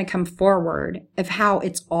truth is going to come forward of how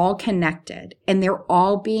it's all connected and they're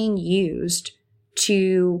all being used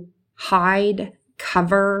to hide,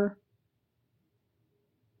 cover,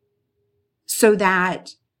 so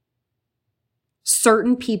that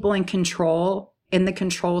certain people in control, in the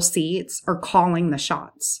control seats, are calling the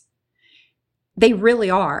shots. They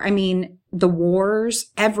really are. I mean, the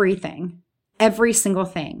wars, everything, every single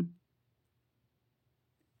thing.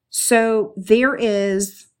 So there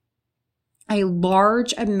is a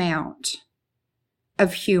large amount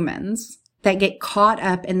of humans that get caught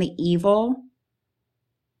up in the evil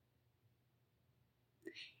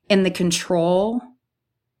and the control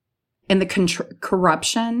and the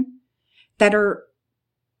corruption that are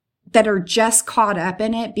just caught up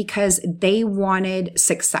in it because they wanted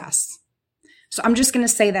success. So I'm just going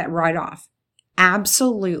to say that right off.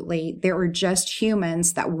 Absolutely, there were just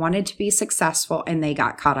humans that wanted to be successful and they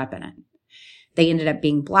got caught up in it. They ended up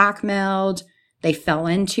being blackmailed. They fell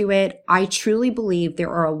into it. I truly believe there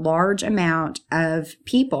are a large amount of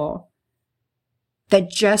people that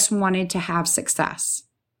just wanted to have success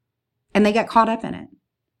and they got caught up in it.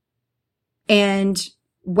 And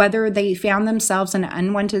whether they found themselves in an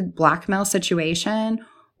unwanted blackmail situation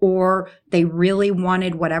or they really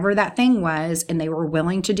wanted whatever that thing was and they were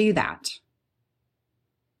willing to do that.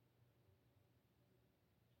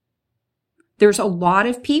 There's a lot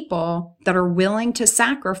of people that are willing to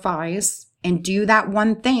sacrifice and do that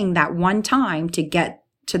one thing that one time to get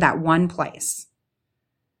to that one place,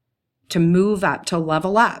 to move up, to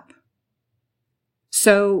level up.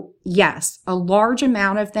 So yes, a large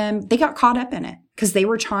amount of them, they got caught up in it because they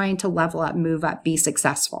were trying to level up, move up, be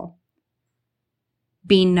successful,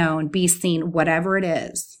 be known, be seen, whatever it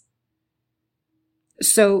is.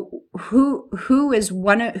 So who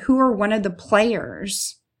are one of the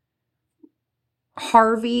players?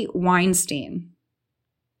 Harvey Weinstein,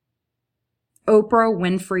 Oprah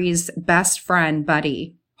Winfrey's best friend,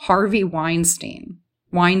 buddy, Harvey Weinstein.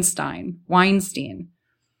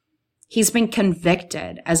 He's been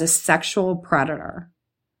convicted as a sexual predator.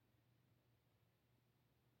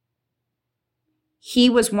 He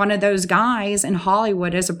was one of those guys in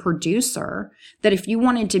Hollywood as a producer that if you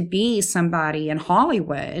wanted to be somebody in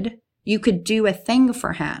Hollywood, you could do a thing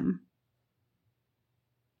for him.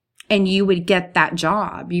 And you would get that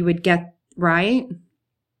job. You would get, right?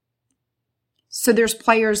 So there's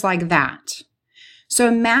players like that. So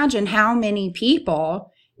imagine how many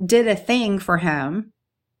people did a thing for him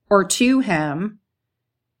or to him,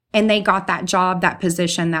 and they got that job, that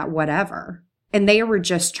position, that whatever. And they were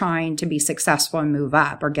just trying to be successful and move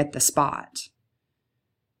up or get the spot.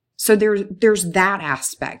 So there's that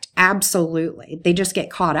aspect. Absolutely. They just get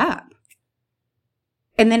caught up.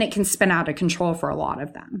 And then it can spin out of control for a lot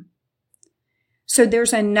of them. So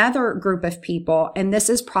there's another group of people, and this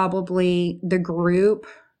is probably the group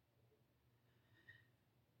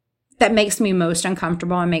that makes me most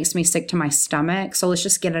uncomfortable and makes me sick to my stomach. So let's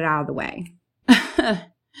just get it out of the way.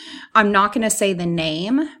 I'm not going to say the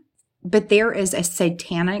name, but there is a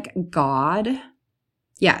satanic god.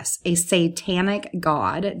 Yes, a satanic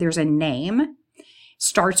god. There's a name.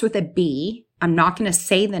 Starts with a B. I'm not going to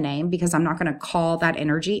say the name because I'm not going to call that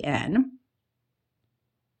energy in.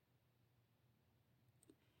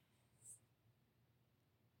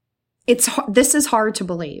 This is hard to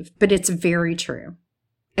believe, but it's very true.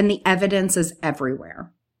 And the evidence is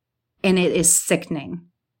everywhere. And it is sickening.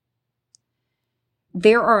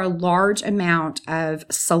 There are a large amount of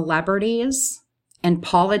celebrities and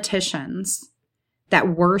politicians that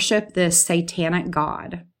worship this satanic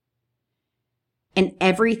god. And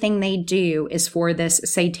everything they do is for this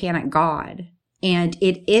satanic god. And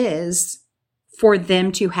it is for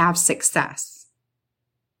them to have success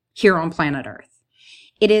here on planet Earth.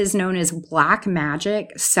 It is known as black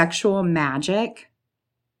magic, sexual magic.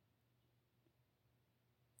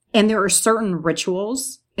 And there are certain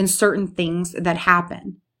rituals and certain things that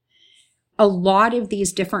happen. A lot of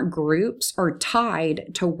these different groups are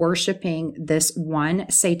tied to worshiping this one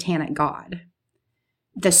satanic god.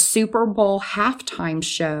 The Super Bowl halftime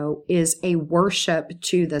show is a worship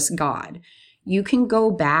to this god. You can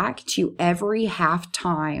go back to every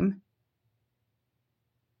halftime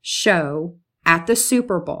show at the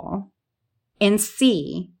Super Bowl and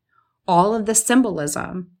see all of the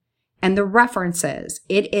symbolism and the references.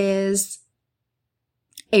 It is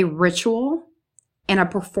a ritual and a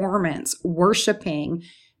performance worshiping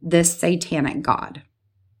this satanic god.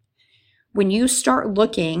 When you start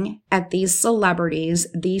looking at these celebrities,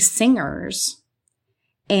 these singers,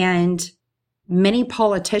 and many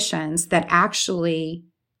politicians that actually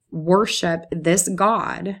worship this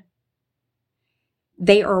god,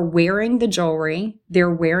 they are wearing the jewelry, they're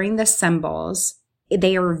wearing the symbols,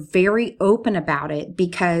 they are very open about it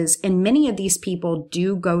because, and many of these people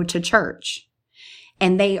do go to church,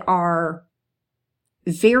 and they are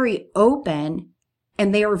very open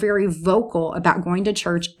and they are very vocal about going to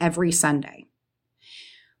church every Sunday.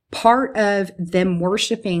 Part of them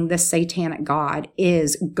worshiping the satanic god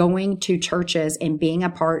is going to churches and being a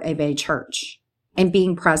part of a church and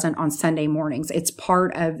being present on Sunday mornings. It's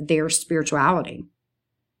part of their spirituality.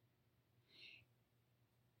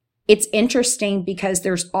 It's interesting because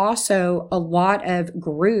there's also a lot of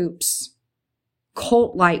groups,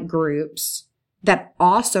 cult-like groups, that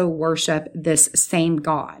also worship this same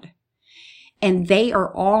God. And they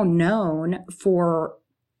are all known for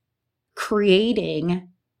creating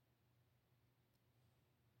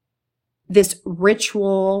this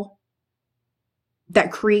ritual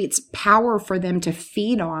that creates power for them to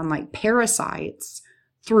feed on like parasites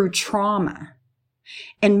through trauma.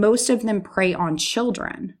 And most of them prey on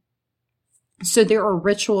children. So there are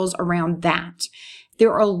rituals around that.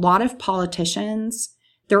 There are a lot of politicians.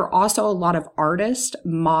 There are also a lot of artists,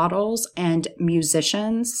 models, and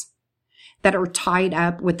musicians that are tied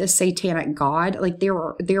up with the satanic god. Like there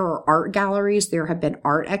are art galleries. There have been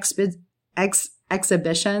art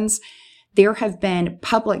exhibitions. There have been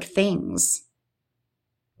public things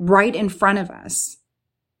right in front of us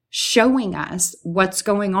showing us what's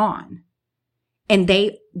going on. And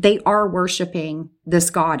they are worshiping this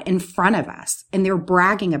God in front of us, and they're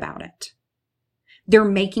bragging about it. They're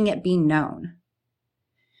making it be known.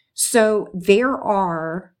 So there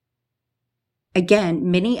are,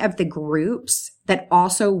 again, many of the groups that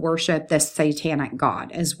also worship this satanic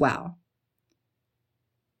God as well.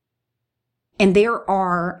 And there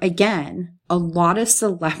are, again, a lot of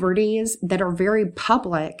celebrities that are very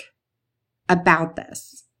public about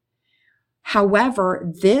this.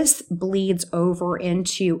 However, this bleeds over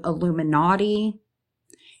into Illuminati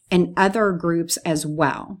and other groups as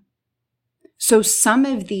well. So some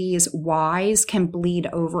of these whys can bleed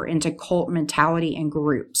over into cult mentality and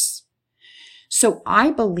groups. So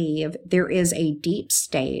I believe there is a deep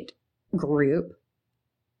state group,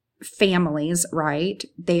 families, right?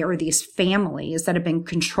 They are these families that have been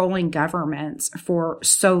controlling governments for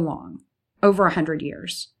so long, over 100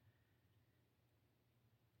 years.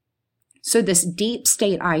 So this deep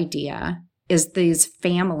state idea is these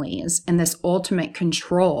families and this ultimate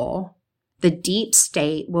control. The deep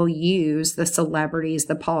state will use the celebrities,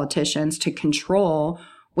 the politicians to control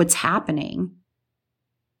what's happening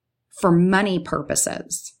for money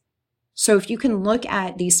purposes. So if you can look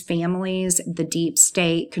at these families, the deep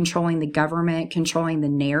state controlling the government, controlling the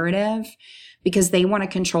narrative, because they want to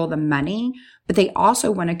control the money, but they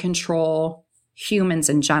also want to control humans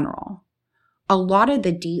in general. A lot of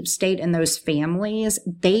the deep state in those families,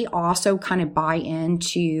 they also kind of buy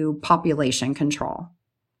into population control.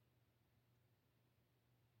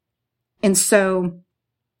 And so,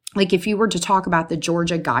 like if you were to talk about the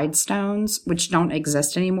Georgia Guidestones, which don't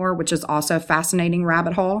exist anymore, which is also a fascinating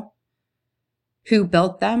rabbit hole, who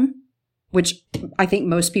built them, which I think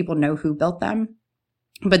most people know who built them,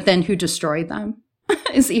 but then who destroyed them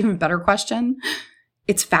is an even better question.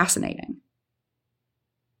 It's fascinating.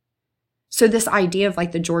 So this idea of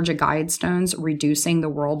like the Georgia Guidestones reducing the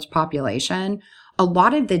world's population, a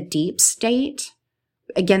lot of the deep state,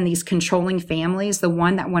 again, these controlling families, the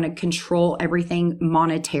one that want to control everything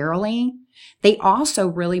monetarily, they also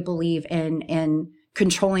really believe in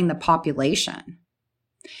controlling the population.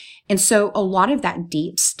 And so a lot of that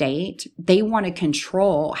deep state, they want to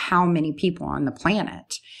control how many people are on the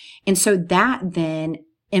planet. And so that then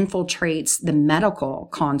infiltrates the medical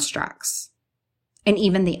constructs and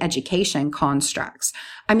even the education constructs.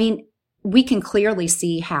 I mean, we can clearly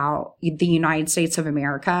see how the United States of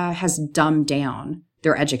America has dumbed down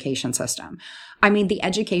their education system. I mean, the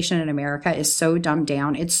education in America is so dumbed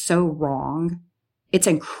down. It's so wrong. It's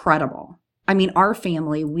incredible. I mean, our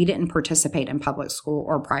family, we didn't participate in public school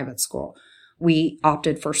or private school. We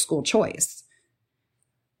opted for school choice.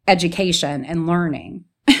 Education and learning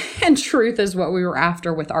and truth is what we were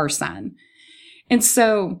after with our son. And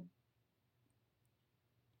so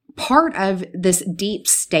part of this deep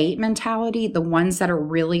state mentality, the ones that are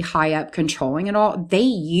really high up controlling it all, they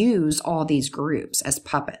use all these groups as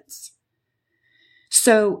puppets.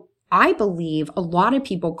 So I believe a lot of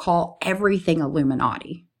people call everything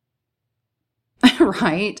Illuminati,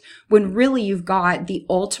 right? When really you've got the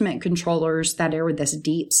ultimate controllers that are this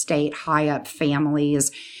deep state, high up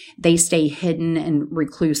families. They stay hidden and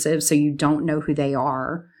reclusive so you don't know who they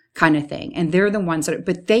are, kind of thing. And they're the ones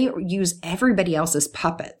but they use everybody else as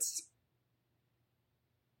puppets.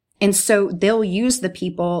 And so they'll use the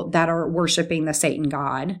people that are worshiping the Satan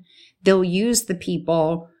God. They'll use the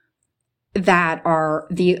people that are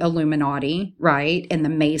the Illuminati, right? And the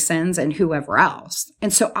Masons and whoever else.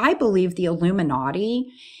 And so I believe the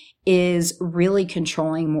Illuminati is really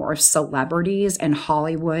controlling more of celebrities and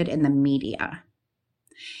Hollywood and the media.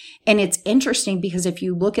 And it's interesting because if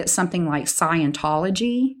you look at something like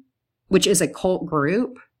Scientology, which is a cult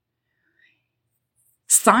group,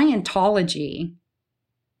 Scientology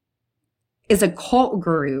is a cult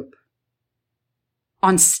group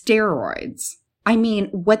on steroids. I mean,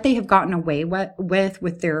 what they have gotten away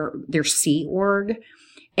with their Sea Org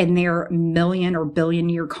and their million or billion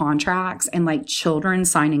year contracts and like children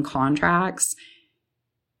signing contracts,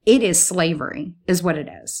 it is slavery, is what it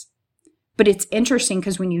is. But it's interesting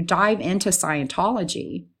because when you dive into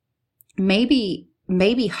Scientology, maybe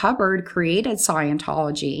Hubbard created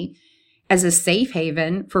Scientology as a safe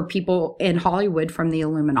haven for people in Hollywood from the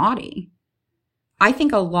Illuminati. I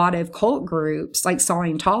think a lot of cult groups like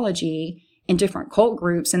Scientology and different cult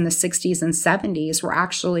groups in the 60s and 70s were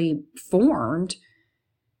actually formed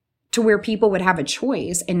to where people would have a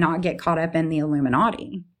choice and not get caught up in the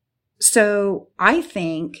Illuminati. So I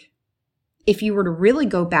think if you were to really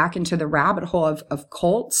go back into the rabbit hole of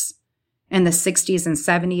cults in the 60s and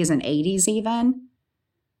 70s and 80s even,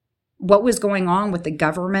 what was going on with the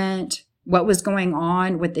government, what was going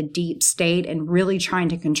on with the deep state and really trying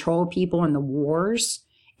to control people in the wars,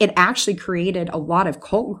 it actually created a lot of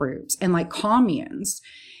cult groups and like communes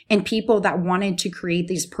and people that wanted to create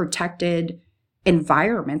these protected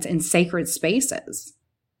environments and sacred spaces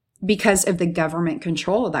because of the government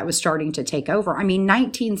control that was starting to take over. I mean,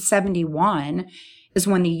 1971 is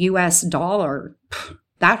when the US dollar,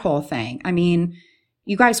 that whole thing. I mean,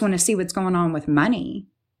 you guys want to see what's going on with money.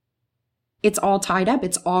 It's all tied up.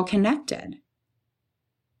 It's all connected.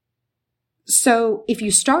 So if you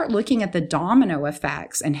start looking at the domino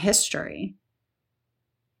effects in history,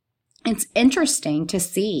 it's interesting to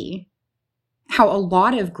see how a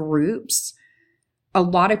lot of groups, a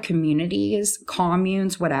lot of communities,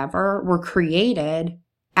 communes, whatever, were created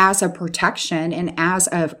as a protection and as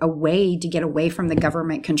a way to get away from the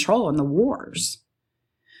government control and the wars.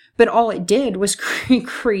 But all it did was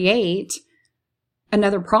create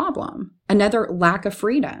another problem, another lack of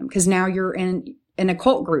freedom, because now you're in a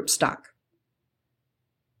cult group stuck.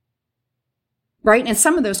 Right? And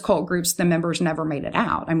some of those cult groups, the members never made it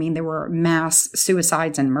out. I mean, there were mass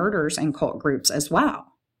suicides and murders in cult groups as well.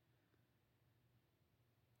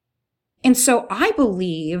 And so I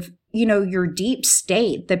believe, your deep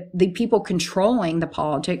state, the people controlling the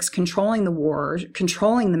politics, controlling the wars,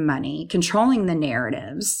 controlling the money, controlling the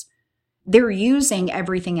narratives, they're using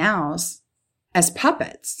everything else as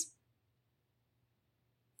puppets.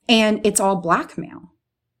 And it's all blackmail.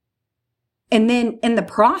 And then in the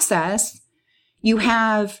process, you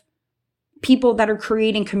have people that are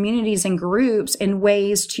creating communities and groups and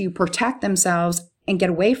ways to protect themselves and get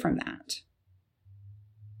away from that.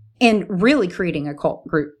 And really creating a cult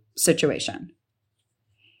group situation.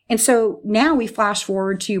 And so now we flash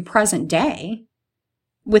forward to present day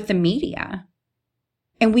with the media.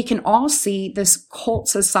 And we can all see this cult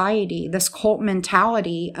society, this cult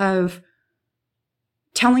mentality of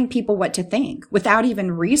telling people what to think without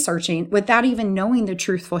even researching, without even knowing the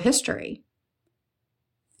truthful history.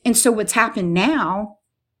 And so what's happened now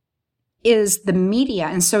is the media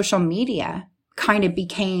and social media kind of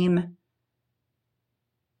became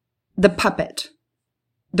the puppet,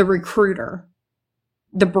 the recruiter,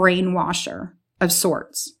 the brainwasher of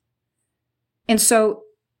sorts. And so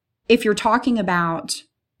if you're talking about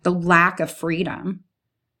the lack of freedom,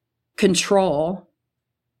 control,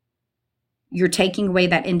 you're taking away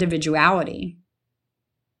that individuality,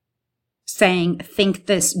 saying, think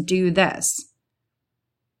this, do this.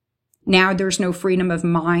 Now there's no freedom of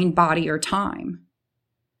mind, body, or time.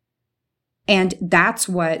 And that's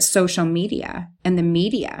what social media and the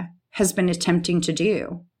media has been attempting to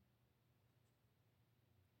do,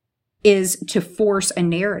 is to force a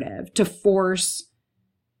narrative, to force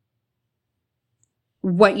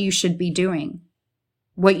what you should be doing,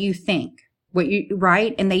 what you think,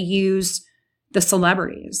 right? And they use the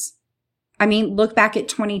celebrities. I mean, look back at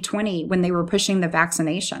 2020 when they were pushing the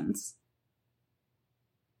vaccinations.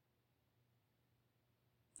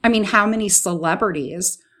 I mean, how many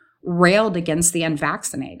celebrities railed against the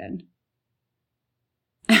unvaccinated?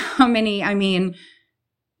 How many? I mean,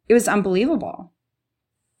 it was unbelievable.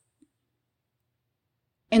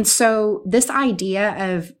 And so this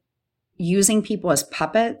idea of using people as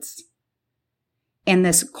puppets and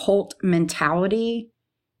this cult mentality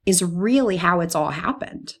is really how it's all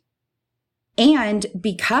happened. And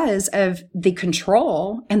because of the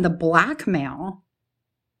control and the blackmail,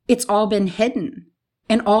 it's all been hidden.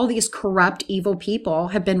 And all these corrupt, evil people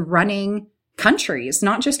have been running countries,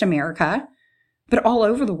 not just America, but all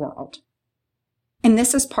over the world. And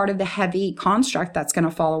this is part of the heavy construct that's going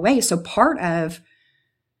to fall away. So part of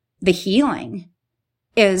the healing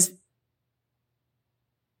is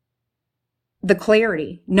the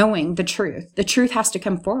clarity, knowing the truth. The truth has to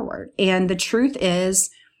come forward. And the truth is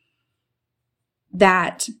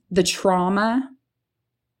that the trauma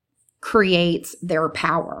creates their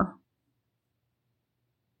power.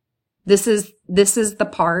 This is the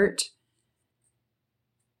part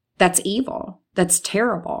that's evil. that's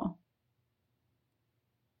terrible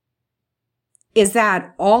is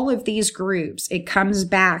that all of these groups, it comes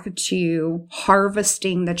back to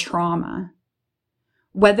harvesting the trauma.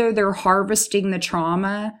 Whether they're harvesting the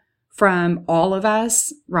trauma from all of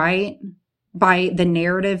us, right? By the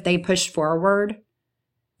narrative they push forward.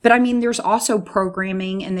 But I mean, there's also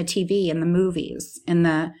programming in the TV and the movies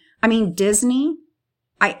and Disney.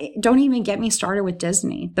 Don't even get me started with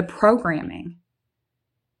Disney. The programming.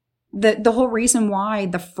 The whole reason why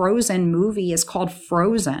the Frozen movie is called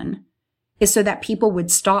Frozen is so that people would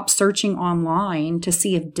stop searching online to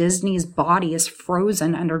see if Disney's body is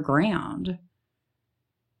frozen underground.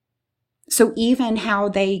 So even how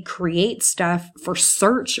they create stuff for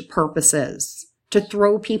search purposes to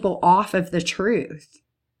throw people off of the truth.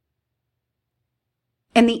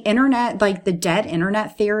 And the internet, like the dead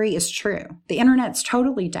internet theory is true. The internet's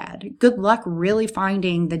totally dead. Good luck really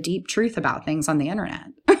finding the deep truth about things on the internet.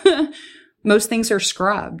 Most things are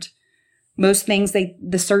scrubbed. Most things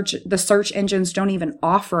the search engines don't even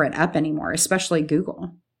offer it up anymore, especially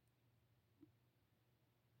Google.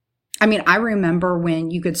 I mean, I remember when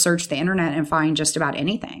you could search the internet and find just about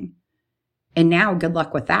anything. And now, good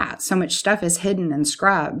luck with that. So much stuff is hidden and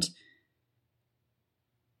scrubbed.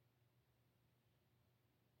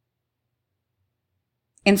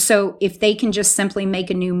 And so if they can just simply make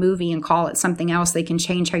a new movie and call it something else, they can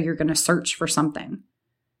change how you're going to search for something.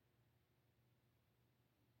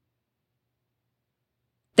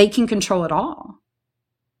 They can control it all.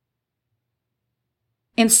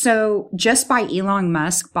 And so just by Elon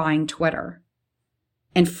Musk buying Twitter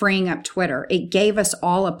and freeing up Twitter, it gave us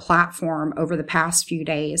all a platform over the past few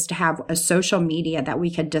days to have a social media that we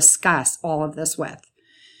could discuss all of this with.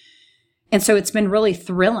 And so it's been really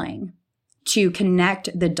thrilling to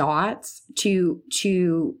connect the dots,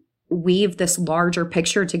 to weave this larger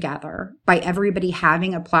picture together by everybody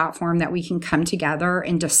having a platform that we can come together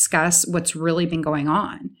and discuss what's really been going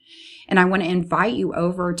on. And I want to invite you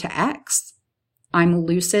over to X. I'm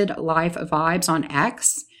Lucid Life Vibes on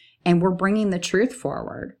X, and we're bringing the truth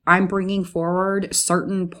forward. I'm bringing forward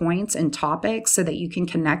certain points and topics so that you can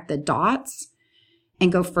connect the dots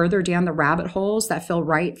and go further down the rabbit holes that feel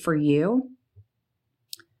right for you.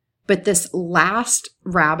 But this last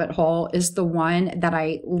rabbit hole is the one that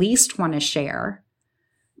I least want to share,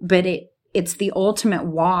 but it's the ultimate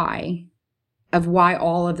why of why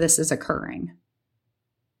all of this is occurring.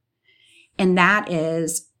 And that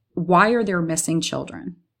is, why are there missing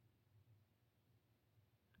children?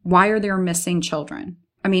 Why are there missing children?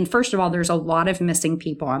 I mean, first of all, there's a lot of missing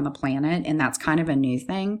people on the planet, and that's kind of a new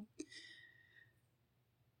thing.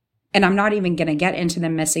 And I'm not even going to get into the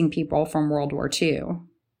missing people from World War II.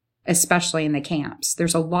 Especially in the camps.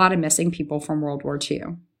 There's a lot of missing people from World War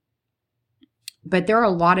II. But there are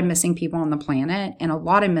a lot of missing people on the planet and a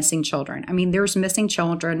lot of missing children. I mean, there's missing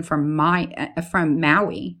children from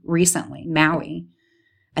Maui recently. Maui.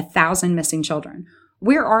 1,000 missing children.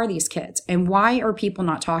 Where are these kids? And why are people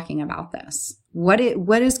not talking about this? What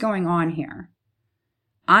is going on here?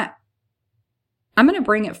 I'm going to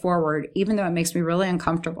bring it forward, even though it makes me really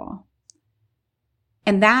uncomfortable.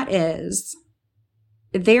 And that is,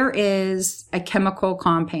 there is a chemical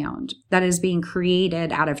compound that is being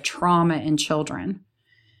created out of trauma in children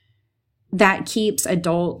that keeps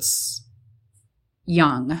adults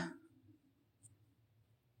young.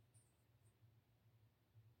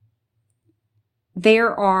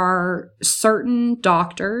 There are certain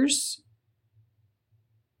doctors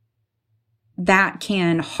that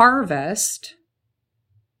can harvest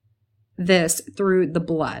this through the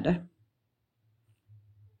blood.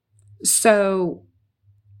 So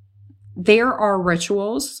there are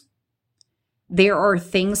rituals, there are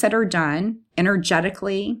things that are done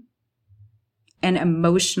energetically and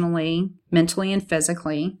emotionally, mentally and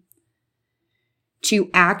physically to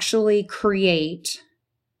actually create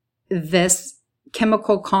this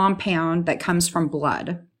chemical compound that comes from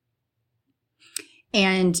blood.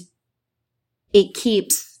 And it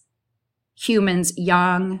keeps humans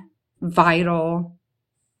young, vital.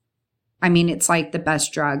 I mean, it's like the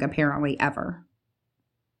best drug apparently ever.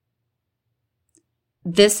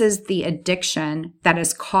 This is the addiction that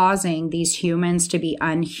is causing these humans to be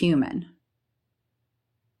unhuman.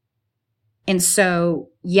 And so,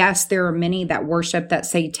 yes, there are many that worship that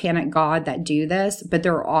satanic god that do this, but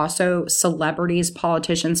there are also celebrities,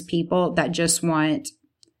 politicians, people that just want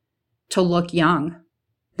to look young.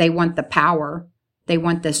 They want the power. They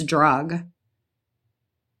want this drug.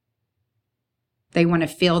 They want to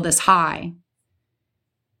feel this high.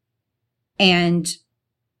 And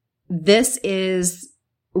this is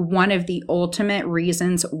one of the ultimate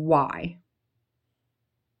reasons why.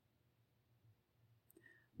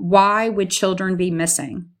 Why would children be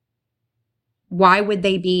missing? Why would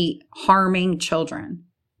they be harming children?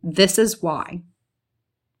 This is why.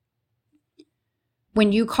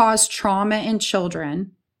 When you cause trauma in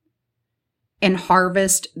children and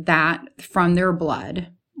harvest that from their blood,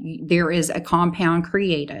 there is a compound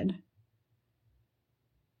created.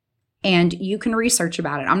 And you can research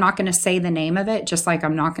about it. I'm not going to say the name of it, just like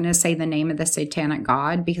I'm not going to say the name of the satanic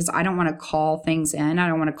god, because I don't want to call things in. I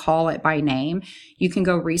don't want to call it by name. You can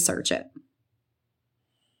go research it.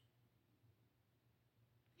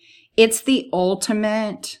 It's the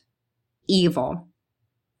ultimate evil.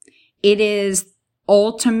 It is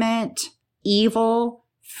ultimate evil,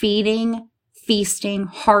 feeding, feasting,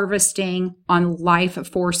 harvesting on life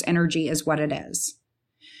force energy is what it is.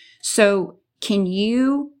 So can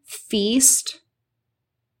you feast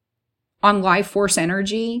on life force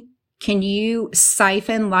energy? Can you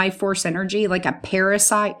siphon life force energy like a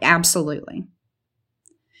parasite? Absolutely.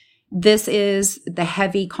 This is the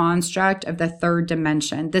heavy construct of the third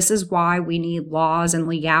dimension. This is why we need laws and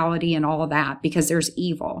legality and all of that, because there's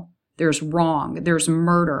evil, there's wrong, there's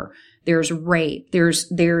murder, there's rape,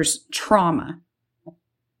 there's trauma.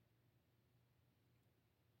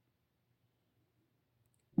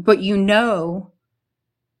 But you know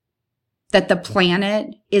that the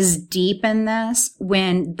planet is deep in this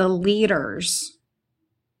when the leaders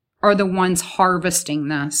are the ones harvesting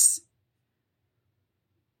this.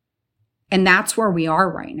 And that's where we are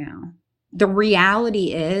right now. The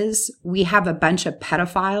reality is we have a bunch of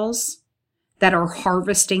pedophiles that are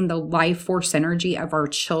harvesting the life force energy of our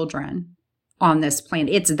children on this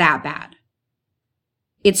planet. It's that bad.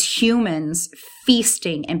 It's humans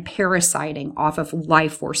feasting and parasiting off of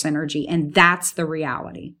life force energy, and that's the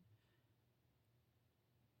reality.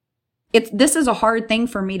 This is a hard thing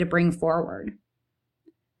for me to bring forward.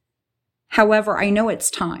 However, I know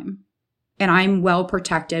it's time, and I'm well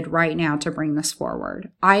protected right now to bring this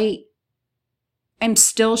forward. I am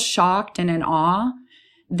still shocked and in awe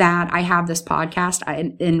that I have this podcast,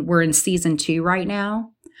 and we're in season 2 right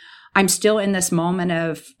now. I'm still in this moment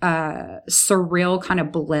of surreal kind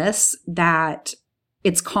of bliss that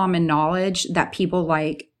it's common knowledge that people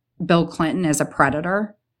like Bill Clinton is a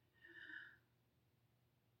predator.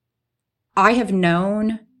 I have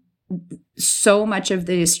known so much of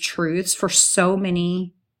these truths for so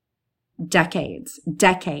many decades.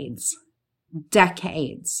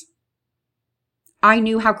 I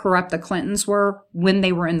knew how corrupt the Clintons were when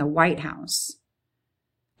they were in the White House.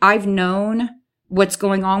 I've known what's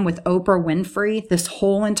going on with Oprah Winfrey this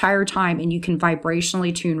whole entire time, and you can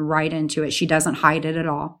vibrationally tune right into it. She doesn't hide it at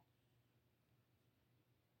all.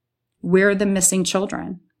 Where are the missing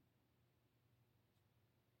children?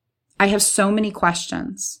 I have so many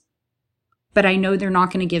questions, but I know they're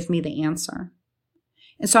not going to give me the answer.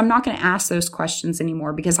 And so I'm not going to ask those questions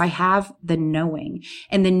anymore because I have the knowing,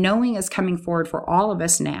 and the knowing is coming forward for all of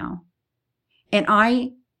us now. And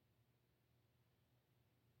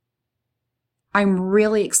I'm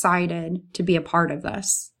really excited to be a part of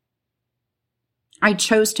this. I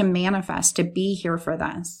chose to manifest, to be here for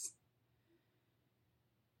this,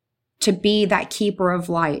 to be that keeper of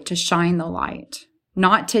light, to shine the light,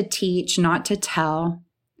 not to teach, not to tell,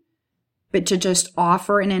 but to just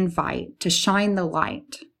offer and invite, to shine the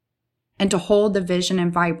light, and to hold the vision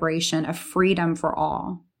and vibration of freedom for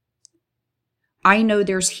all. I know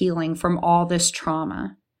there's healing from all this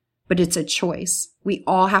trauma, but it's a choice. We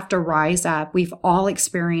all have to rise up. We've all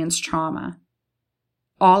experienced trauma.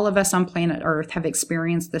 All of us on planet Earth have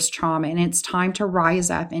experienced this trauma, and it's time to rise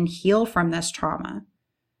up and heal from this trauma.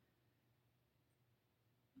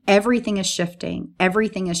 Everything is shifting.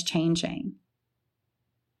 Everything is changing.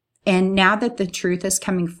 And now that the truth is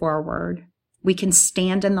coming forward, we can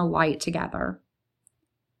stand in the light together,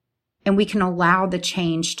 and we can allow the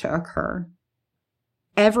change to occur.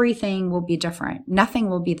 Everything will be different. Nothing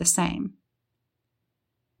will be the same,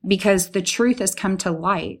 because the truth has come to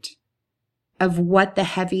light of what the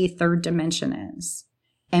heavy third dimension is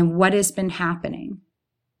and what has been happening.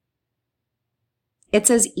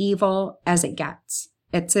 It's as evil as it gets.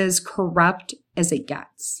 It's as corrupt as it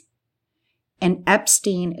gets. And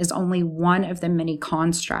Epstein is only one of the many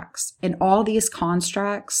constructs. And all these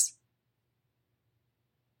constructs,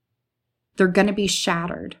 they're going to be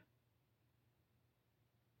shattered.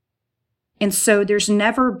 And so there's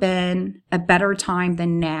never been a better time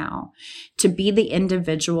than now to be the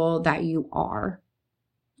individual that you are,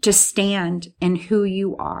 to stand in who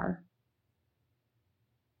you are.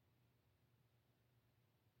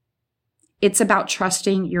 It's about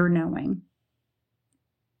trusting your knowing.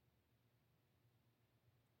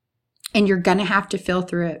 And you're going to have to feel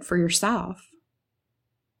through it for yourself.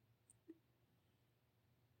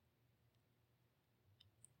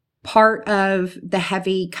 part of the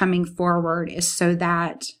heavy coming forward is so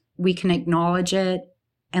that we can acknowledge it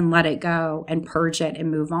and let it go and purge it and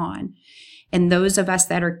move on. And those of us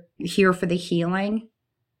that are here for the healing,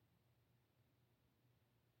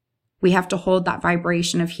 we have to hold that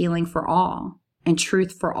vibration of healing for all and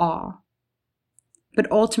truth for all. But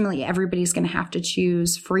ultimately, everybody's going to have to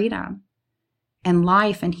choose freedom and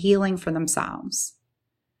life and healing for themselves.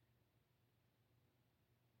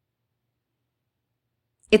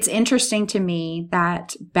 It's interesting to me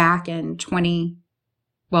that back in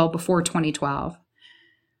before 2012,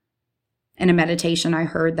 in a meditation, I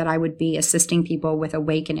heard that I would be assisting people with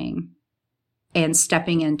awakening and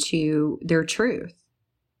stepping into their truth.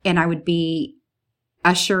 And I would be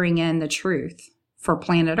ushering in the truth for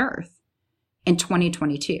planet Earth in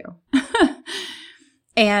 2022.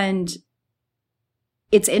 And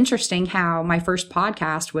it's interesting how my first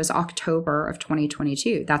podcast was October of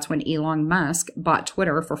 2022. That's when Elon Musk bought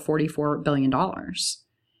Twitter for $44 billion.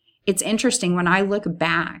 It's interesting when I look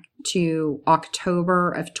back to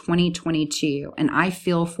October of 2022 and I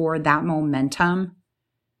feel for that momentum,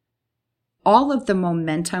 all of the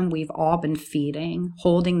momentum we've all been feeding,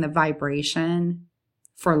 holding the vibration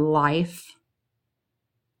for life,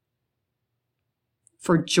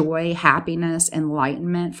 for joy, happiness,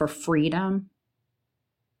 enlightenment, for freedom.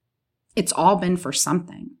 It's all been for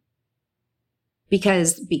something.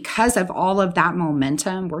 Because of all of that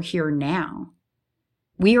momentum, we're here now.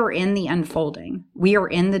 We are in the unfolding. We are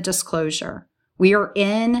in the disclosure. We are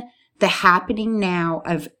in the happening now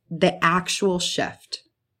of the actual shift.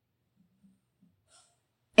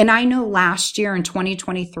 And I know last year in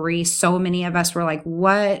 2023, so many of us were like,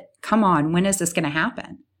 what? Come on, when is this going to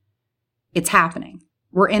happen? It's happening.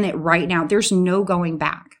 We're in it right now. There's no going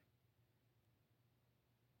back.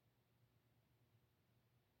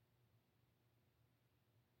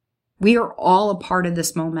 We are all a part of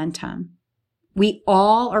this momentum. We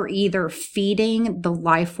all are either feeding the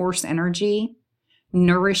life force energy,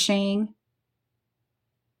 nourishing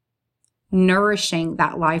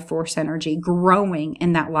that life force energy, growing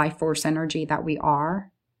in that life force energy that we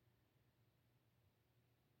are,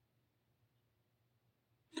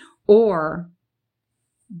 or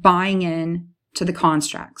buying in to the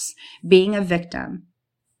constructs, being a victim,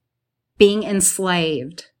 being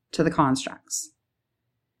enslaved to the constructs.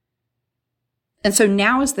 And so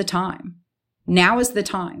now is the time. Now is the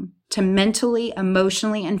time to mentally,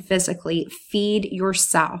 emotionally, and physically feed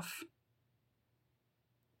yourself.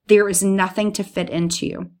 There is nothing to fit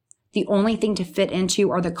into. The only thing to fit into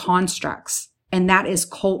are the constructs, and that is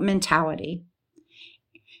cult mentality.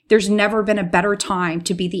 There's never been a better time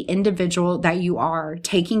to be the individual that you are,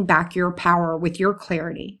 taking back your power with your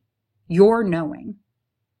clarity, your knowing.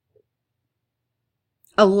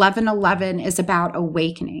 1111 is about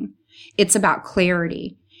awakening. It's about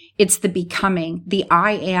clarity. It's the becoming, the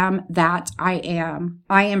I am that I am.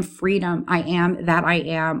 I am freedom. I am that I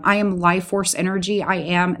am. I am life force energy. I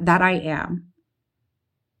am that I am.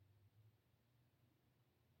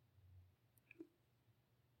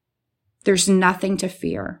 There's nothing to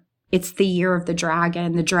fear. It's the year of the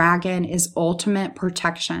dragon. The dragon is ultimate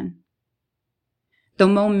protection. The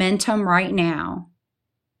momentum right now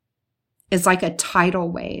is like a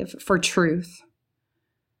tidal wave for truth.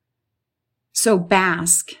 So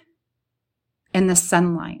bask in the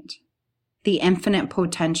sunlight. The infinite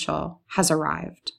potential has arrived.